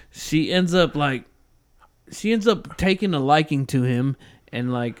 She ends up taking a liking to him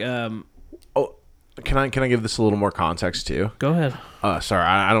and like oh, can I give this a little more context too? go ahead. Sorry,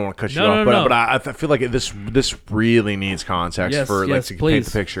 I don't want to cut you No, off, no. but I feel like this really needs context Yes, for like yes, to paint please.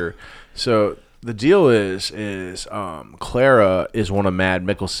 the picture. So the deal is Clara is one of Mad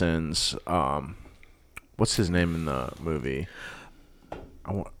Mikkelsen's what's his name in the movie?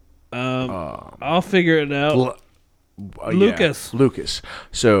 I'll figure it out. Lucas. Yeah, Lucas.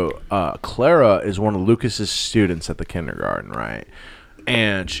 So Clara is one of Lucas's students at the kindergarten, right?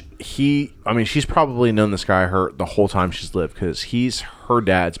 And she's probably known this guy the whole time she's lived because he's her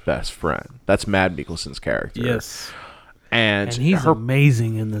dad's best friend. That's Mad Mikkelsen's character. Yes. And he's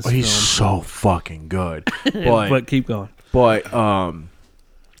amazing in this he's film. so fucking good. But keep going. But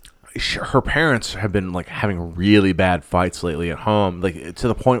her parents have been like having really bad fights lately at home, like to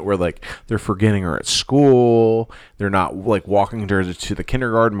the point where like they're forgetting her at school. They're not like walking her to the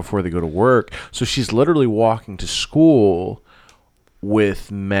kindergarten before they go to work. So she's literally walking to school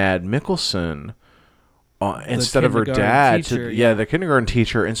with Mad Mikkelsen instead of her dad. The kindergarten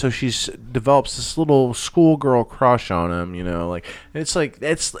teacher. And so develops this little schoolgirl crush on him, you know, like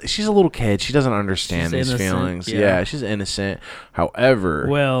she's a little kid. She doesn't understand these feelings. Yeah, she's innocent.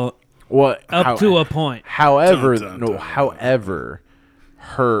 However, up to a point. However,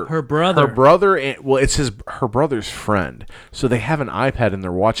 her brother, it's her brother's friend. So they have an iPad and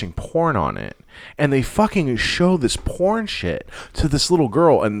they're watching porn on it, and they fucking show this porn shit to this little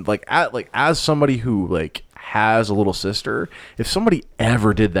girl. And as somebody who like has a little sister, if somebody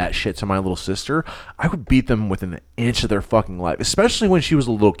ever did that shit to my little sister, I would beat them within an inch of their fucking life. Especially when she was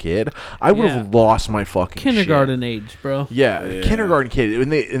a little kid, I would have lost my fucking kindergarten shit. age, bro. Yeah, kindergarten kid.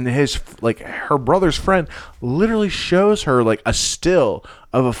 And her brother's friend literally shows her like a still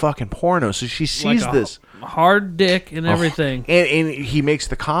of a fucking porno, so she sees like this hard dick and everything. And he makes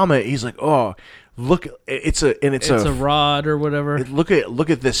the comment. He's like, "Oh, look, it's a rod or whatever. Look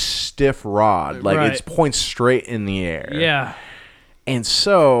at this stiff rod, like it points straight in the air." Yeah. And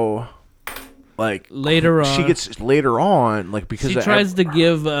so, like later on, like because she tries to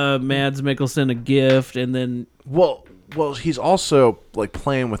give Mads Mikkelsen a gift, and then well, he's also like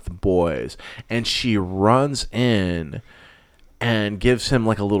playing with the boys, and she runs in and gives him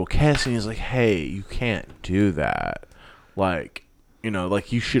like a little kiss, and he's like, "Hey, you can't do that. Like, you know,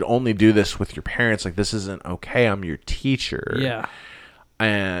 like you should only do this with your parents. Like this isn't okay. I'm your teacher." Yeah.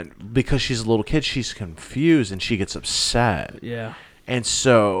 And because she's a little kid, she's confused and she gets upset. Yeah. And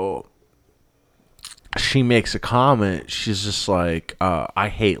so she makes a comment. She's just like, "I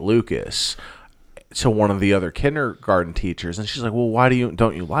hate Lucas," to one of the other kindergarten teachers. And she's like, "Well, why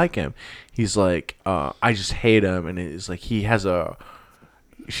don't you like him?" He's like, "I just hate him." And it's like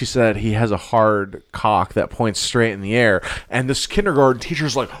she said he has a hard cock that points straight in the air. And this kindergarten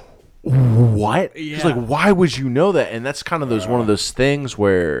teacher's like, "What?" Yeah. She's like, "Why would you know that?" And that's kind of one of those things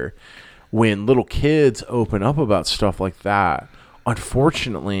where when little kids open up about stuff like that,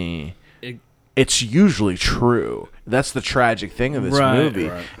 unfortunately, it's usually true. That's the tragic thing of this movie.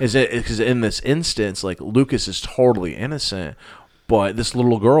 Right. Is it because in this instance, like Lucas is totally innocent, but this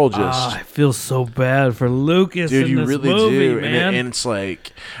little girl just I feel so bad for Lucas. Dude, in you this really movie, do. man. And it's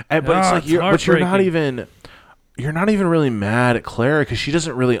like, but it's like you're not even really mad at Clara because she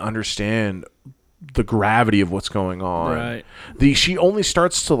doesn't really understand the gravity of what's going on. Right. She only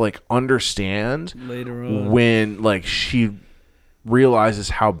starts to like understand later on when like she realizes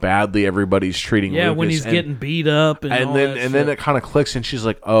how badly everybody's treating Lucas. When he's getting beat up and then it kind of clicks and she's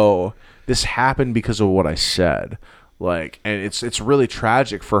like, "Oh, this happened because of what I said." Like, and it's really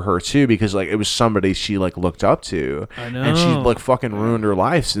tragic for her too because like it was somebody she like looked up to. I know. And she like fucking ruined her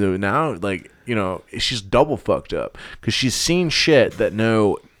life. So now like, you know, she's double fucked up because she's seen shit that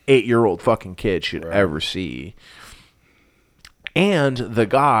no 8-year-old fucking kid should ever see. And the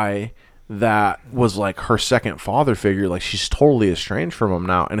guy that was like her second father figure, like she's totally estranged from him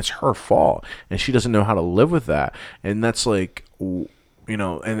now, and it's her fault, and she doesn't know how to live with that. And that's like, you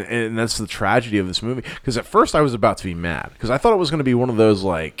know, and that's the tragedy of this movie. Because at first I was about to be mad because I thought it was going to be one of those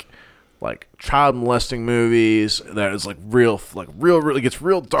like child molesting movies that is like real really gets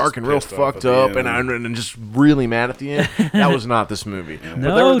real dark and real fucked up, and just really mad at the end. That was not this movie.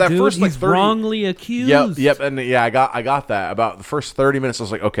 No, that dude, first, like, he's wrongly accused. Yep, and yeah, I got that. About the first 30 minutes, I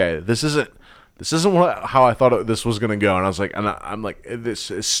was like, okay, this isn't how I thought this was gonna go. And I was like, I'm like,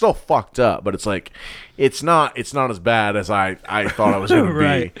 this is still fucked up, but it's like, it's not as bad as I thought it was gonna be.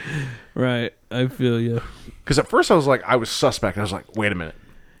 Right. Right, I feel you. Because at first I was suspect. I was like, wait a minute.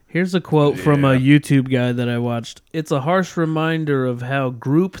 Here's a quote from a YouTube guy that I watched. "It's a harsh reminder of how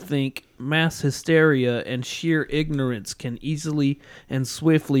groupthink, mass hysteria, and sheer ignorance can easily and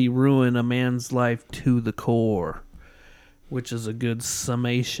swiftly ruin a man's life to the core," which is a good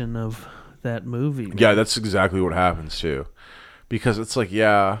summation of that movie. Man. Yeah, that's exactly what happens too. Because it's like,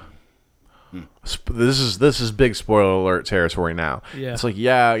 this is big spoiler alert territory now. Yeah. It's like,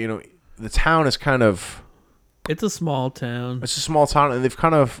 you know, the town is kind of... It's a small town. It's a small town, and they've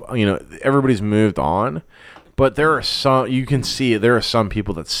kind of, you know, everybody's moved on. But there are some, you can see there are some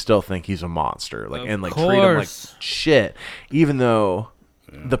people that still think he's a monster, like, and like treat him like shit, even though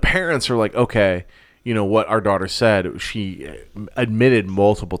the parents are like, okay, you know what our daughter said. She admitted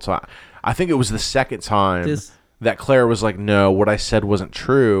multiple times. I think it was the second time that Claire was like, no, what I said wasn't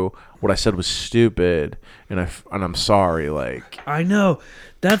true. What I said was stupid, and I'm sorry. Like, I know.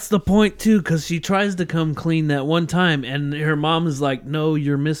 That's the point, too, because she tries to come clean that one time, and her mom is like, no,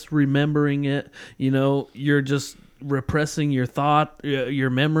 you're misremembering it. You know, you're just repressing your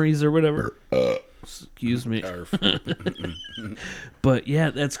your memories or whatever. Excuse me. But, yeah,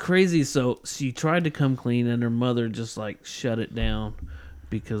 that's crazy. So she tried to come clean, and her mother just, like, shut it down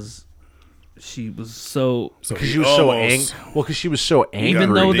because she was so... Because she was so angry. Well, because she was so angry.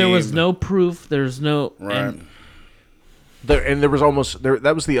 Even though there was no proof, there's no... Right. And there was almost there.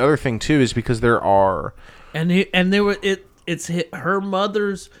 That was the other thing too, is because there are, and there were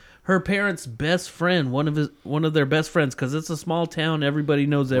her parents' best friend, one of their best friends, because it's a small town, everybody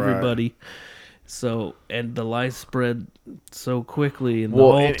knows everybody. Right. So, and the lies spread so quickly, and the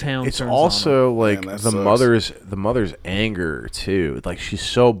whole town. It's turns also on like Man, the mother's anger too. Like, she's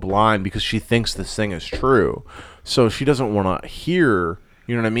so blind because she thinks this thing is true, so she doesn't want to hear.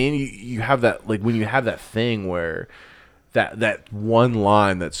 You know what I mean? You have that, like, when you have that thing where. That one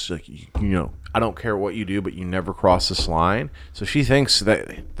line that's like, you know, I don't care what you do, but you never cross this line. So she thinks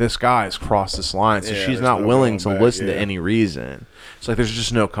that this guy has crossed this line, so she's not willing to listen to any reason. It's like there's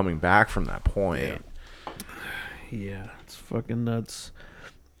just no coming back from that point. Yeah, it's fucking nuts.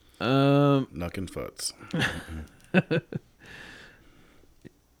 Knuckin' futs.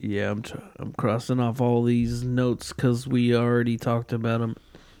 Yeah, I'm crossing off all these notes because we already talked about them.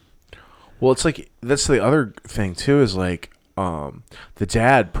 Well, it's like, that's the other thing too, is like, the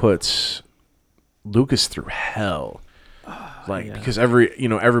dad puts Lucas through hell, because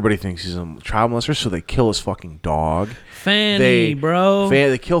everybody thinks he's a child molester, so they kill his fucking dog. Fanny, bro.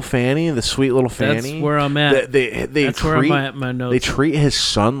 They kill Fanny, the sweet little Fanny. That's where I'm at. Where I'm at my notes. They treat his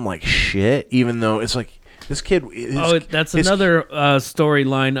son like shit, even though it's like, this kid. That's another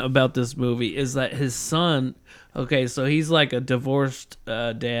storyline about this movie, is that his son. Okay, so he's like a divorced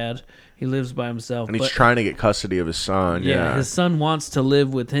dad. He lives by himself. And he's trying to get custody of his son. Yeah, his son wants to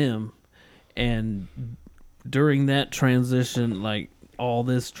live with him. And during that transition, like, all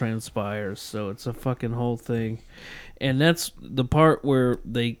this transpires. So it's a fucking whole thing. And that's the part where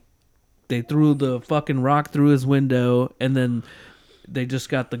they threw the fucking rock through his window, and then they just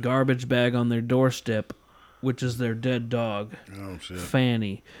got the garbage bag on their doorstep, which is their dead dog,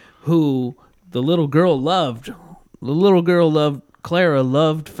 Fanny, who the little girl loved. Clara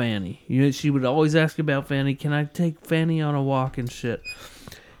loved Fanny. You know, she would always ask about Fanny. Can I take Fanny on a walk and shit?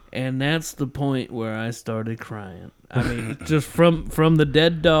 And that's the point where I started crying. I mean, just from the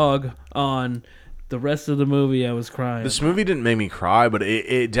dead dog on, the rest of the movie, I was crying. This movie didn't make me cry, but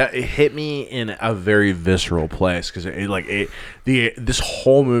it hit me in a very visceral place, because this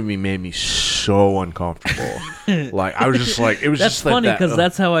whole movie made me so uncomfortable. Like, I was just like, it was that's just funny, like that. Because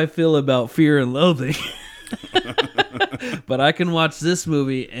that's how I feel about Fear and Loathing. But I can watch this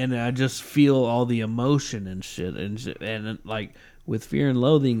movie and I just feel all the emotion and shit, and like with Fear and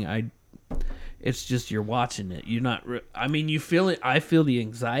Loathing, it's just you're watching it. You're not. I mean, you feel it. I feel the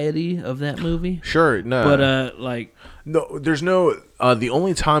anxiety of that movie. Sure, no, but like, no, there's no. The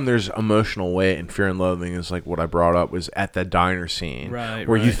only time there's emotional weight in Fear and Loathing is like what I brought up, was at that diner scene,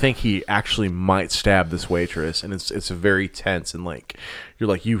 where you think he actually might stab this waitress, and it's very tense, and like you're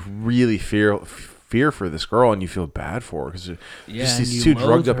like, you really fear for this girl, and you feel bad for her, because just these two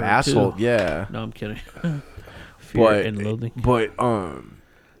drugged up assholes. Yeah, no, I'm kidding. Fear and Loathing, but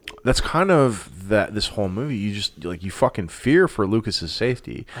that's kind of this whole movie. You just like, you fucking fear for Lucas's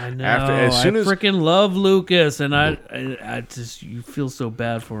safety. I know. I freaking love Lucas, and I just, you feel so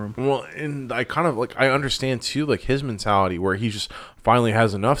bad for him. Well, and I kind of like, I understand too, like his mentality, where he just finally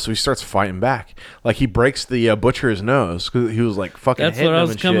has enough, so he starts fighting back. Like, he breaks the butcher's nose because he was like fucking. That's what I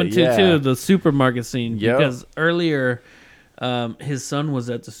was coming to too. The supermarket scene, because earlier, his son was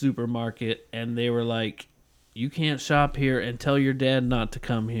at the supermarket, and they were like, you can't shop here, and tell your dad not to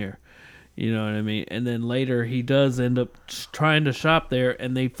come here. You know what I mean? And then later he does end up trying to shop there,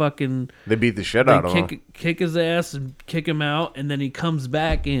 and they beat the shit out of him. Kick his ass and kick him out, and then he comes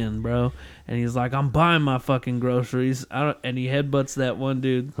back in, bro. And he's like, I'm buying my fucking groceries. And he headbutts that one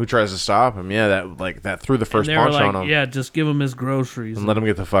dude who tries to stop him. Yeah, that threw the first punch on him. Yeah, just give him his groceries and let him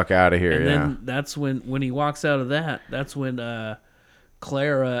get the fuck out of here. And then that's when he walks out of that. That's when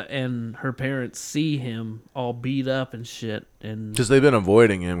Clara and her parents see him all beat up and shit, and because they've been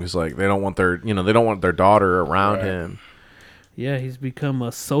avoiding him, because like they don't want their daughter around him. Yeah, he's become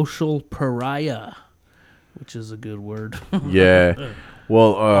a social pariah, which is a good word. Yeah.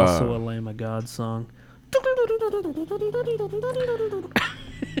 Well, also a Lamb of God song.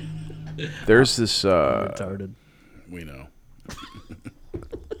 There's this retarded. We know.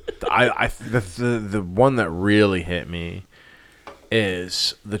 the one that really hit me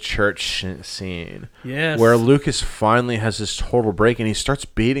is the church scene. Yes. Where Lucas finally has this total break and he starts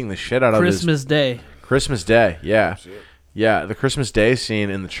beating the shit out of Christmas Day. Christmas Day, yeah. Yeah, the Christmas Day scene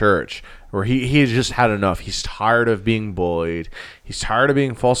in the church where he just had enough. He's tired of being bullied. He's tired of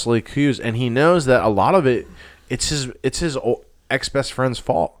being falsely accused, and he knows that a lot of it's his ex-best friend's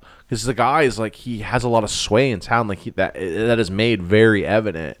fault. Because the guy is like, he has a lot of sway in town, like that is made very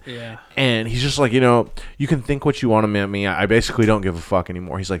evident. Yeah. And he's just like, you can think what you want about me. I basically don't give a fuck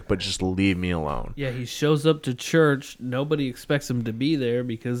anymore. He's like, but just leave me alone. Yeah, he shows up to church. Nobody expects him to be there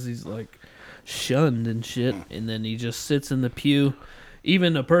because he's like shunned and shit. And then he just sits in the pew.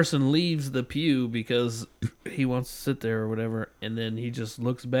 Even a person leaves the pew because he wants to sit there or whatever. And then he just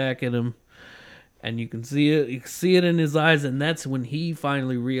looks back at him. And you can see it. You can see it in his eyes, and that's when he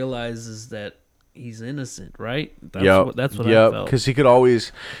finally realizes that he's innocent, right? That's what I felt. Because he could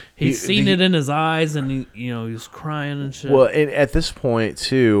always he's seen it in his eyes, and he was crying and shit. Well, and at this point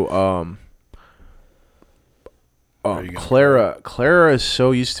too, Clara is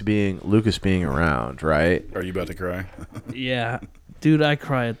so used to Lucas being around, right? Are you about to cry? Yeah, dude, I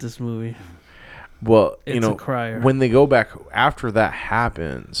cry at this movie. Well, it's a crier. When they go back after that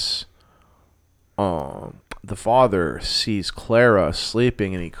happens. The father sees Clara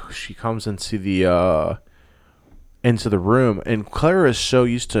sleeping, and she comes into the room, and Clara is so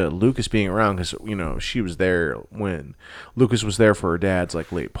used to Lucas being around because she was there when Lucas was there for her dad's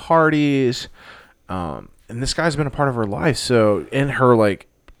like late parties, and this guy's been a part of her life. So in her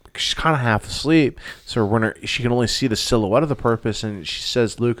she's kind of half asleep, so when she can only see the silhouette of the purpose, and she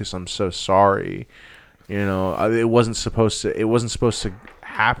says, "Lucas, I'm so sorry. It wasn't supposed to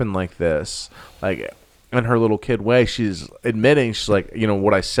happen like this." Like in her little kid way, she's admitting, she's like,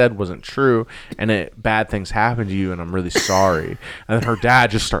 what I said wasn't true, and bad things happened to you, and I'm really sorry. And then her dad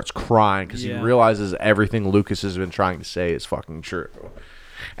just starts crying because he realizes everything Lucas has been trying to say is fucking true.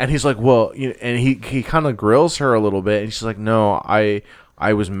 And he's like, well, and he kind of grills her a little bit, and she's like, no, I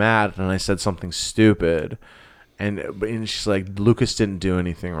was mad and I said something stupid. And she's like, Lucas didn't do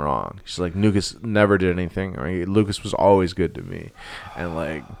anything wrong. She's like, Lucas never did anything. Lucas was always good to me.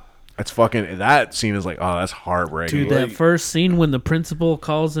 And that's fucking, that scene is like, oh, that's heartbreaking. Dude, that first scene when the principal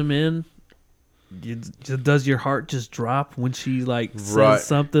calls him in, does your heart just drop when she says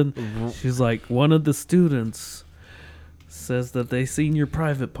something? She's like, one of the students says that they seen your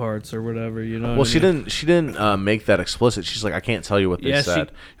private parts or whatever, Well, she didn't make that explicit. She's like, I can't tell you what they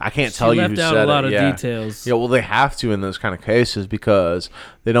said. I can't tell you who said it. She left out a lot of details. Yeah, well, they have to in those kind of cases because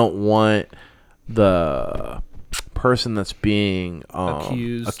they don't want the person that's being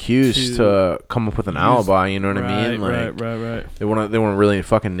accused to come up with an alibi. You know what I mean? Right. They want to really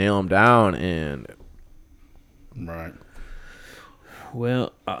fucking nail him down and. Right.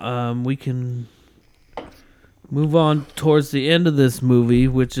 Well, we can move on towards the end of this movie,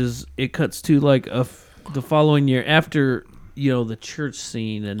 which is it cuts to the following year after the church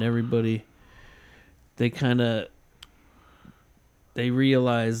scene, and everybody they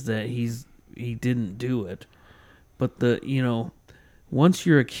realize that he didn't do it, but once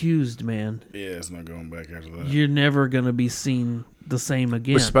you're accused, man, it's not going back after that. You're never gonna be seen the same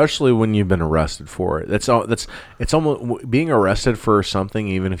again, especially when you've been arrested for it. It's almost being arrested for something,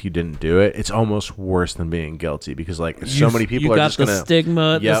 even if you didn't do it, it's almost worse than being guilty because so many people are just gonna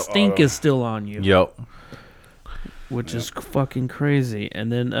stigma. The stink is still on you. Yep. Which is fucking crazy.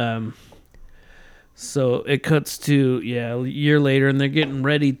 And then so it cuts to a year later, and they're getting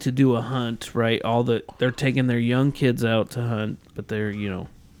ready to do a hunt, right? They're taking their young kids out to hunt, but they're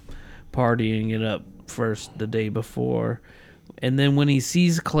partying it up first the day before. And then when he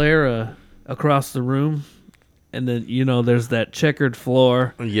sees Clara across the room, and then there's that checkered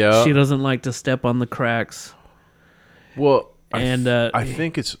floor. Yeah, she doesn't like to step on the cracks. Well, and I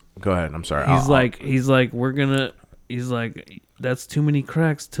think it's. Go ahead. I'm sorry. He's like, that's too many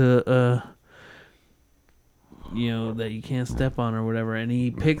cracks to that you can't step on or whatever. And he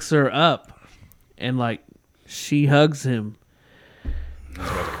picks her up, and she hugs him. He's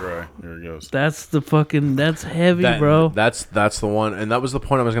about to cry. Here he goes. That's heavy, bro. That's the one, and that was the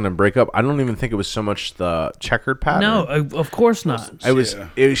point I was going to break up. I don't even think it was so much the checkered pattern. No, of course not.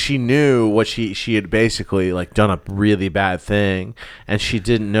 She knew what she had basically done a really bad thing, and she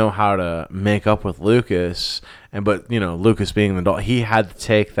didn't know how to make up with Lucas. But Lucas being an adult, he had to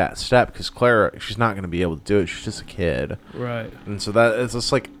take that step because Clara, she's not going to be able to do it. She's just a kid, right? And so that it's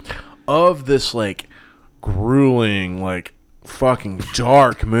just of this grueling fucking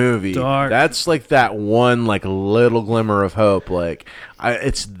dark movie. Dark. That's like that one like little glimmer of hope. Like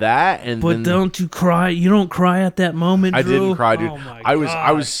it's that, and But then, don't you cry? You don't cry at that moment, I Drew? didn't cry, dude. Oh my I was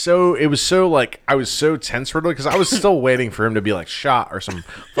God. so it was so like I was so tense for it because I was still waiting for him to be like shot or some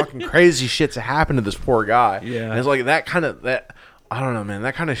fucking crazy shit to happen to this poor guy. Yeah. And it's like that kind of that. I don't know, man.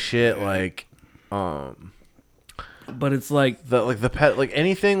 That kind of shit, like, But it's like the pet, like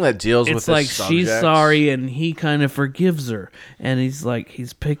anything that deals with it's this like she's subject. sorry, and he kind of forgives her, and he's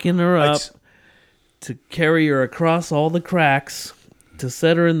picking her up It's- to carry her across all the cracks to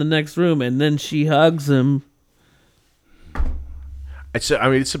set her in the next room, and then she hugs him. I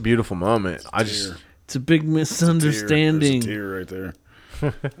mean, it's a beautiful moment. I just. Tear. It's a big misunderstanding. There's a tear right there.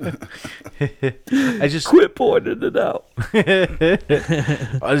 I just Quit pointing it out.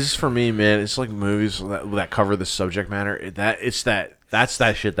 just for me, man. It's like movies that cover the subject matter. That's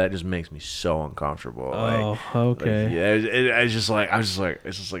that shit that just makes me so uncomfortable. Oh, okay. Like, yeah, I was just like,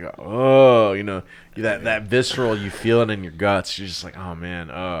 it's just like, oh, you know, that visceral, you feel it in your guts. You're just like, oh man,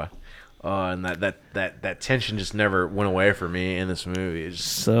 and that tension just never went away for me in this movie. It just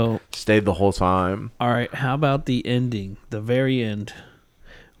So, stayed the whole time. all right, how about the ending, the very end,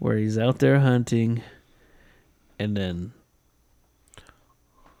 where he's out there hunting, and then,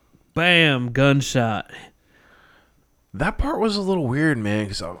 bam, gunshot. That part was a little weird, man,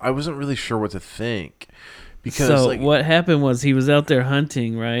 because I wasn't really sure what to think. Because So like, what happened was he was out there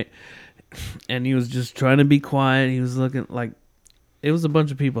hunting, right? And he was just trying to be quiet. He was looking like it was a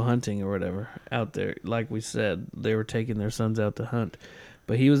bunch of people hunting or whatever out there. Like we said, they were taking their sons out to hunt.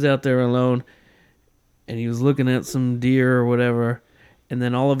 But he was out there alone, and he was looking at some deer or whatever. And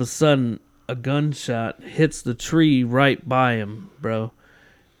then all of a sudden, a gunshot hits the tree right by him, bro.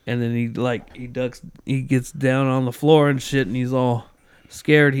 And then he gets down on the floor and shit, and he's all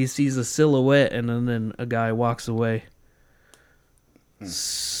scared. He sees a silhouette, and then a guy walks away.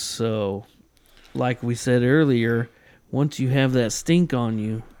 So, like we said earlier, once you have that stink on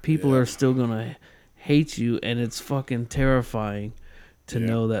you, people are still gonna hate you, and it's fucking terrifying to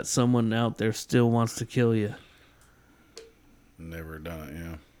know that someone out there still wants to kill you. Never done it,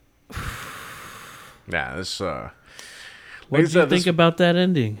 yeah. yeah, this. What did you think about that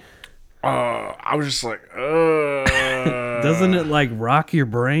ending? I was just like, Doesn't it like rock your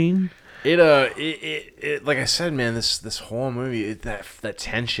brain? It like I said, man, this whole movie, that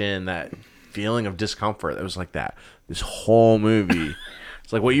tension, that feeling of discomfort, it was like that. This whole movie,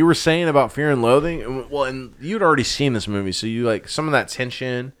 it's like what you were saying about Fear and Loathing. Well, and you'd already seen this movie, so you like some of that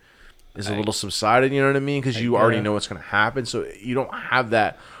tension is a little subsided. You know what I mean? Because you already know what's going to happen, so you don't have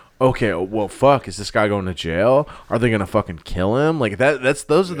that. Okay, well, fuck, is this guy going to jail? Are they gonna fucking kill him? Like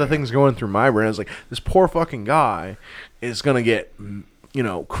those are the things going through my brain. I was like, this poor fucking guy is gonna get,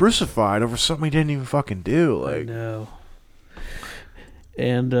 crucified over something he didn't even fucking do. I Like, know.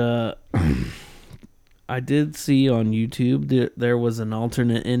 And I did see on YouTube that there was an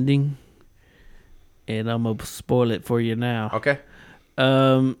alternate ending, and I'm gonna spoil it for you now. okay,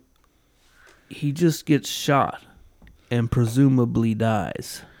 He just gets shot and presumably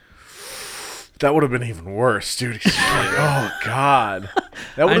dies. that would have been even worse, dude. Like, oh god,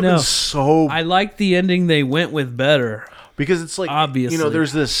 that would have know. been so. I like the ending they went with better. Because it's like, Obviously.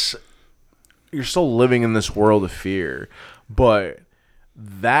 there's this, you're still living in this world of fear, but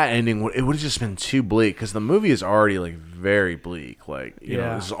that ending, it would have just been too bleak, because the movie is already like very bleak, like,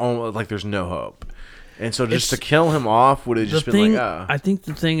 it's almost like there's no hope, and so just to kill him off would have just been like, I think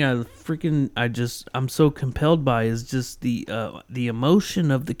the thing I'm so compelled by is just the emotion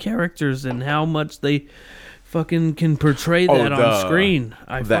of the characters and how much they fucking can portray that on screen.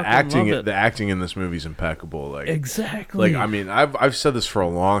 The acting in this movie is impeccable. Like, exactly. Like, I mean, I've said this for a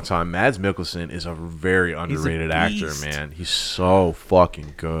long time. Mads Mikkelsen is a very underrated actor, man. He's so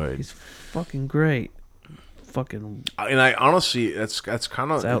fucking good. He's fucking great. Fucking. And I honestly, that's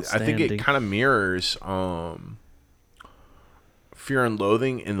kind of. I think it outstanding. kind of mirrors Fear and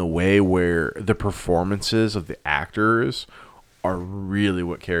Loathing in the way where the performances of the actors are really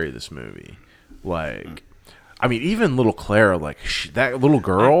what carry this movie. Like, I mean, even little Clara, like that little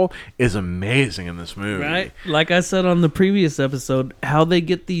girl is amazing in this movie. Right? Like I said on the previous episode, how they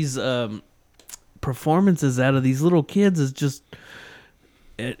get these performances out of these little kids is just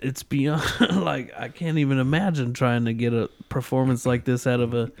it's beyond. Like, I can't even imagine trying to get a performance like this out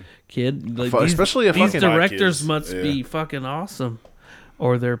of a kid. Like, Especially a these fucking directors kids. must be fucking awesome,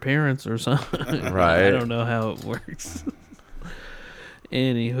 or their parents or something. Right. I don't know how it works.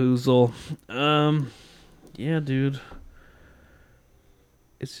 Any hoozle. Yeah, dude.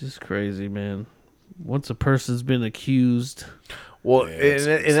 It's just crazy, man. Once a person's been accused. Well, Yeah,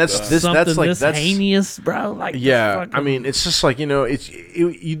 and that's stuff. this. Something That's like this that's heinous, bro. Like yeah. fucking, I mean, it's just like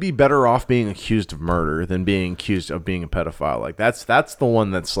you'd be better off being accused of murder than being accused of being a pedophile. Like that's the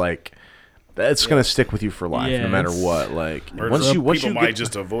one that's like that's gonna stick with you for life, Yeah, no matter it's- what. Like Or once people you might get,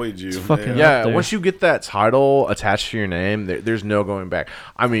 just avoid you. fucking- yeah, up there. once you get that title attached to your name, there's no going back.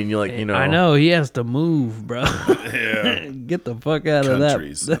 I mean, I know he has to move, bro. Yeah. Get the fuck out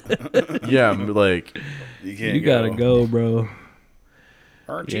Countries. of that. yeah, like You can't You gotta go, bro.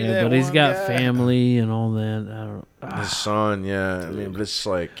 Aren't you Yeah, that but he's one got guy? family and all that. I don't. his son. Yeah, I mean, but it's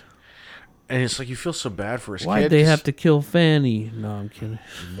like, and it's like you feel so bad for his Why'd kid. they have to kill Fanny? No, I'm kidding.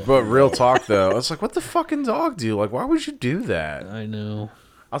 But real talk though, it's like, what the fucking dog do? Like, why would you do that? I know.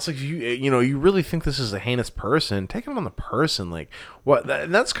 I was like, you really think this is a heinous person? Take it on the person. Like, what?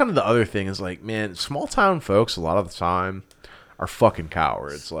 And that's kind of the other thing is like, man, small town folks a lot of the time are fucking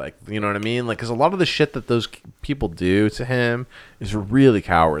cowards. Like, you know what I mean? Like, because a lot of the shit that those people do to him is really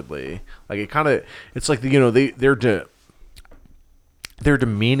cowardly. Like, it's like they're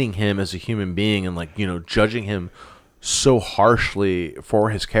demeaning him as a human being and like judging him so harshly for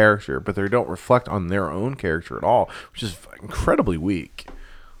his character, but they don't reflect on their own character at all, which is incredibly weak.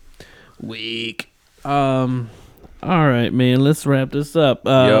 All right, man. Let's wrap this up.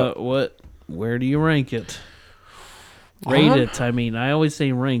 Yep. Where do you rank it? Rate it. I mean, I always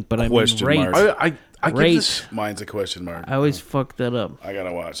say rank, but I mean Question rate. mark. I give Rate. this Mine's a question mark. I always fuck that up. I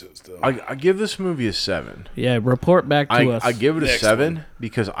gotta watch it still. I give this movie a 7. Yeah, report back to us. I give it a Next 7 one.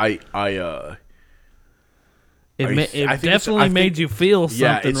 because It I think definitely made you feel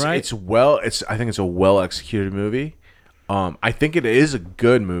something, right? I think it's a well executed movie. I think it is a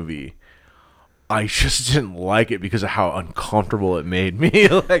good movie. I just didn't like it because of how uncomfortable it made me.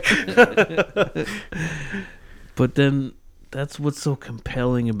 Like, But then that's what's so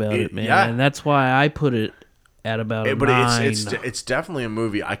compelling about it, man. yeah. And that's why I put it at about a but 9. it's definitely a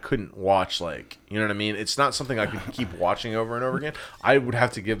movie I couldn't watch. Like, you know what I mean? It's not something I could keep watching over and over again. I would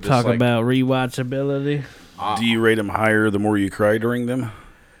have to give this Talk like, about rewatchability. Do you rate them higher the more you cry during them?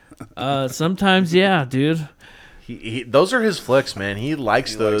 Sometimes, yeah, dude. those are his flicks, man. He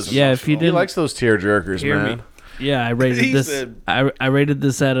likes those. likes Yeah, if you He didn't likes those tear jerkers, hear man. me. Yeah, I rated He this. said- I rated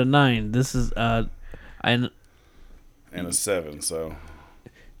this at a 9. This is an And a 7, so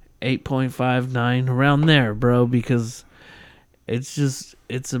 8.59 around there, bro. Because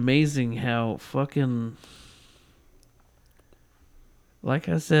it's amazing how fucking. Like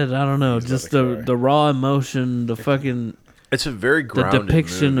I said, I don't know, He's just about to the cry. raw emotion, the fucking It's a very the grounded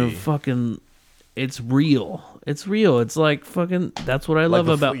depiction movie. of fucking. It's real. It's real. It's like fucking. That's what I Like love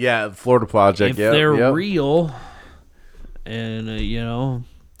about. the Florida Project. If Yep, they're yep. real, and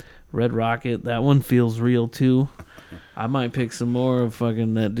Red Rocket, that one feels real too. I might pick some more of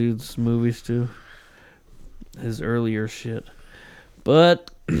fucking that dude's movies too. His earlier shit. But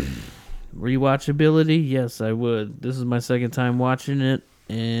rewatchability, yes, I would. This is my second time watching it,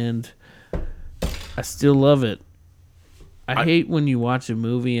 and I still love it. I hate when you watch a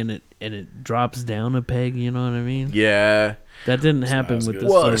movie and it drops down a peg. You know what I mean? Yeah. That didn't happen as with good.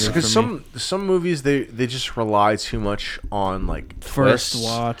 this Well, movie because for me. some movies they just rely too much on like First twists.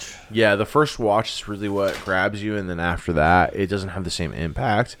 watch. Yeah, the first watch is really what grabs you, and then after that, it doesn't have the same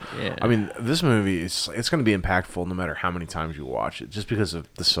impact. Yeah. I mean, this movie it's going to be impactful no matter how many times you watch it, just because of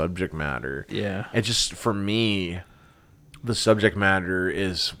the subject matter. Yeah. And just for me, the subject matter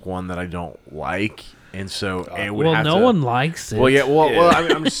is one that I don't like, and so it would Well, have no to, one likes it. Well, yeah. Well, Yeah. well. I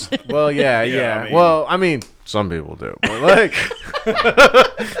mean, I'm just. Well, yeah, Yeah, yeah. I mean- well, I mean, some people do, but like,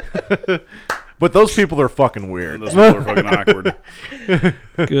 but those people are fucking weird. those people are fucking awkward.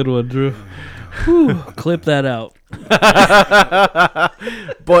 Good one, Drew. Whew, clip that out.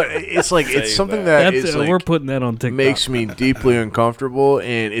 But it's like it's Save something that. that is like, We're putting that on TikTok. makes me deeply uncomfortable,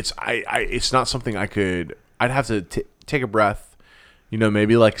 and it's not something I could. I'd have to take a breath.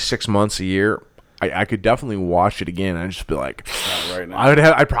 Maybe like 6 months, a year. I could definitely watch it again. I'd just be like, Not right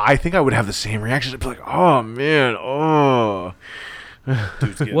now. I think I would have the same reaction. I'd be like, oh man, oh.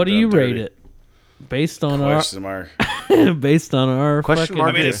 Dude's getting What do done you dirty. rate it? Based on Question mark. our based on our Question fucking, mark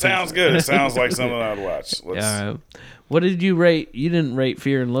I mean, it is- sounds good. It sounds like something I'd watch. Let's, All right. What did you rate? You didn't rate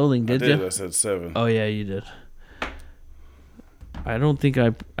Fear and Loathing, I did did. you? I said 7. Oh yeah, you did. I don't think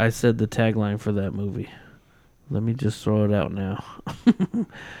I said the tagline for that movie. Let me just throw it out now.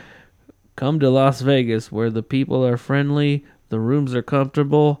 Come to Las Vegas, where the people are friendly, the rooms are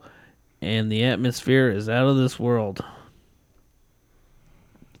comfortable, and the atmosphere is out of this world.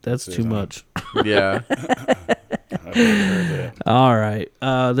 That's too much. Yeah. I've never heard that. All right.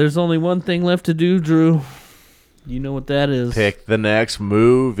 There's only one thing left to do, Drew. You know what that is. Pick the next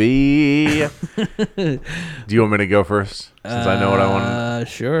movie. Do you want me to go first? Since I know what I want.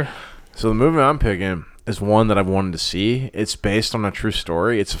 Sure. So the movie I'm picking is one that I've wanted to see. It's based on a true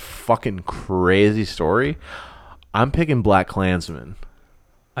story. It's a fucking crazy story. I'm picking Black Klansman.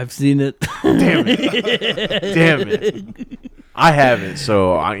 I've seen it. Damn it. I haven't,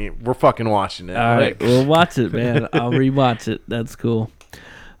 so we're fucking watching it. All right, we'll watch it, man. I'll rewatch it. That's cool.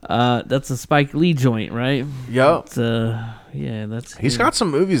 That's a Spike Lee joint, right? Yep. It's, that's. He's got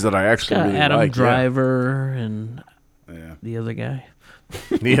some movies that I actually really Adam like. Driver and Yeah. the other guy.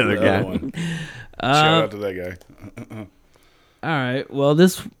 The other guy. One. Shout out to that guy. All right. Well,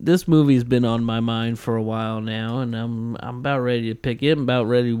 this movie's been on my mind for a while now, and I'm about ready to pick it. I'm about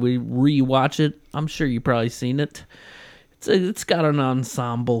ready to rewatch it. I'm sure you've probably seen it. It's got an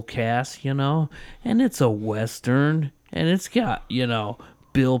ensemble cast, and it's a Western, and it's got,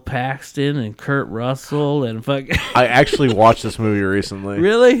 Bill Paxton and Kurt Russell and fuck. I actually watched this movie recently.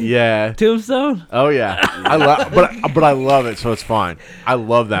 Really? Yeah. Tombstone? Oh yeah. But I love it, so it's fine. I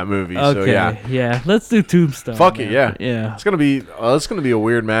love that movie. Okay. So yeah. Yeah. Let's do Tombstone. Fuck it, yeah. Yeah. It's gonna be a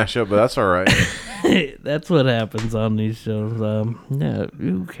weird mashup, but that's all right. That's what happens on these shows. Yeah.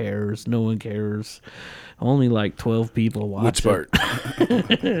 Who cares? No one cares. Only like 12 people watch Which part?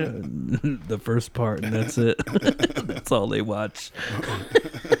 The first part, and that's it. That's all they watch.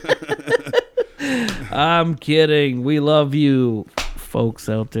 I'm kidding. We love you, folks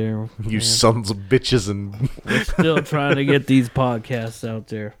out there. You sons of bitches and We're still trying to get these podcasts out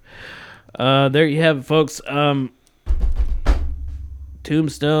there. There you have it, folks.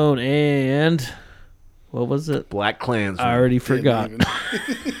 Tombstone and what was it? Black Klansman. I already forgot.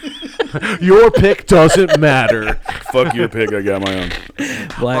 Your pick doesn't matter. Fuck your pick. I got my own.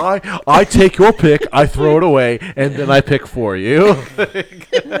 Black. I take your pick, I throw it away, and then I pick for you. I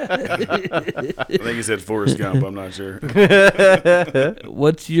think he said Forrest Gump. I'm not sure.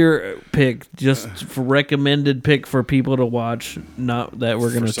 What's your pick? Just for recommended pick for people to watch. Not that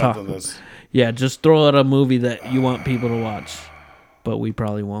we're going to talk. Yeah, just throw out a movie that you want people to watch, but we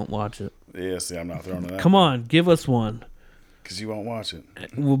probably won't watch it. Yeah, see, I'm not throwing it out. Come on, give us one. Because you won't watch it.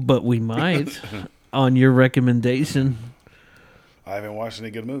 Well, but we might on your recommendation. I haven't watched any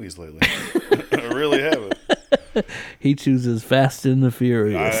good movies lately. I really haven't. He chooses Fast and the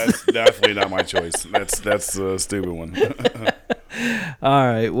Furious. That's definitely not my choice. That's a stupid one. All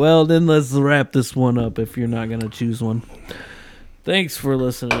right, well, then let's wrap this one up if you're not going to choose one. Thanks for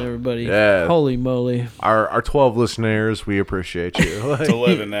listening, everybody. Yeah. Holy moly. Our 12 listeners, we appreciate you. It's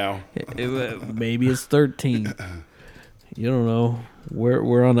 11 now. Maybe it's 13. You don't know.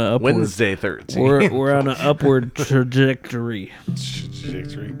 We're on an upward Wednesday 13. We're on an upward trajectory.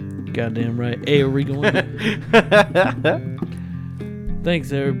 Goddamn right. Hey, are we going?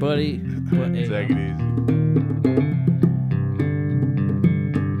 Thanks, everybody. But, hey, Take it easy.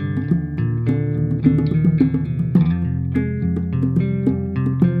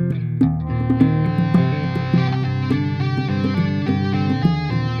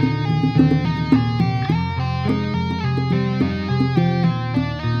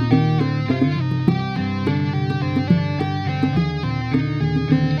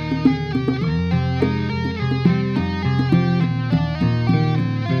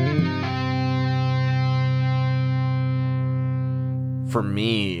 For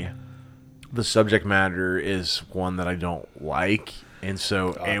me, the subject matter is one that I don't like, and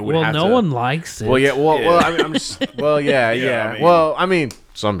so it would have no to, one likes it. Well, yeah. Well, I mean, I'm just. Well, yeah. I mean- Well, I mean,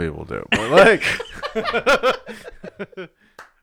 some people do, but like.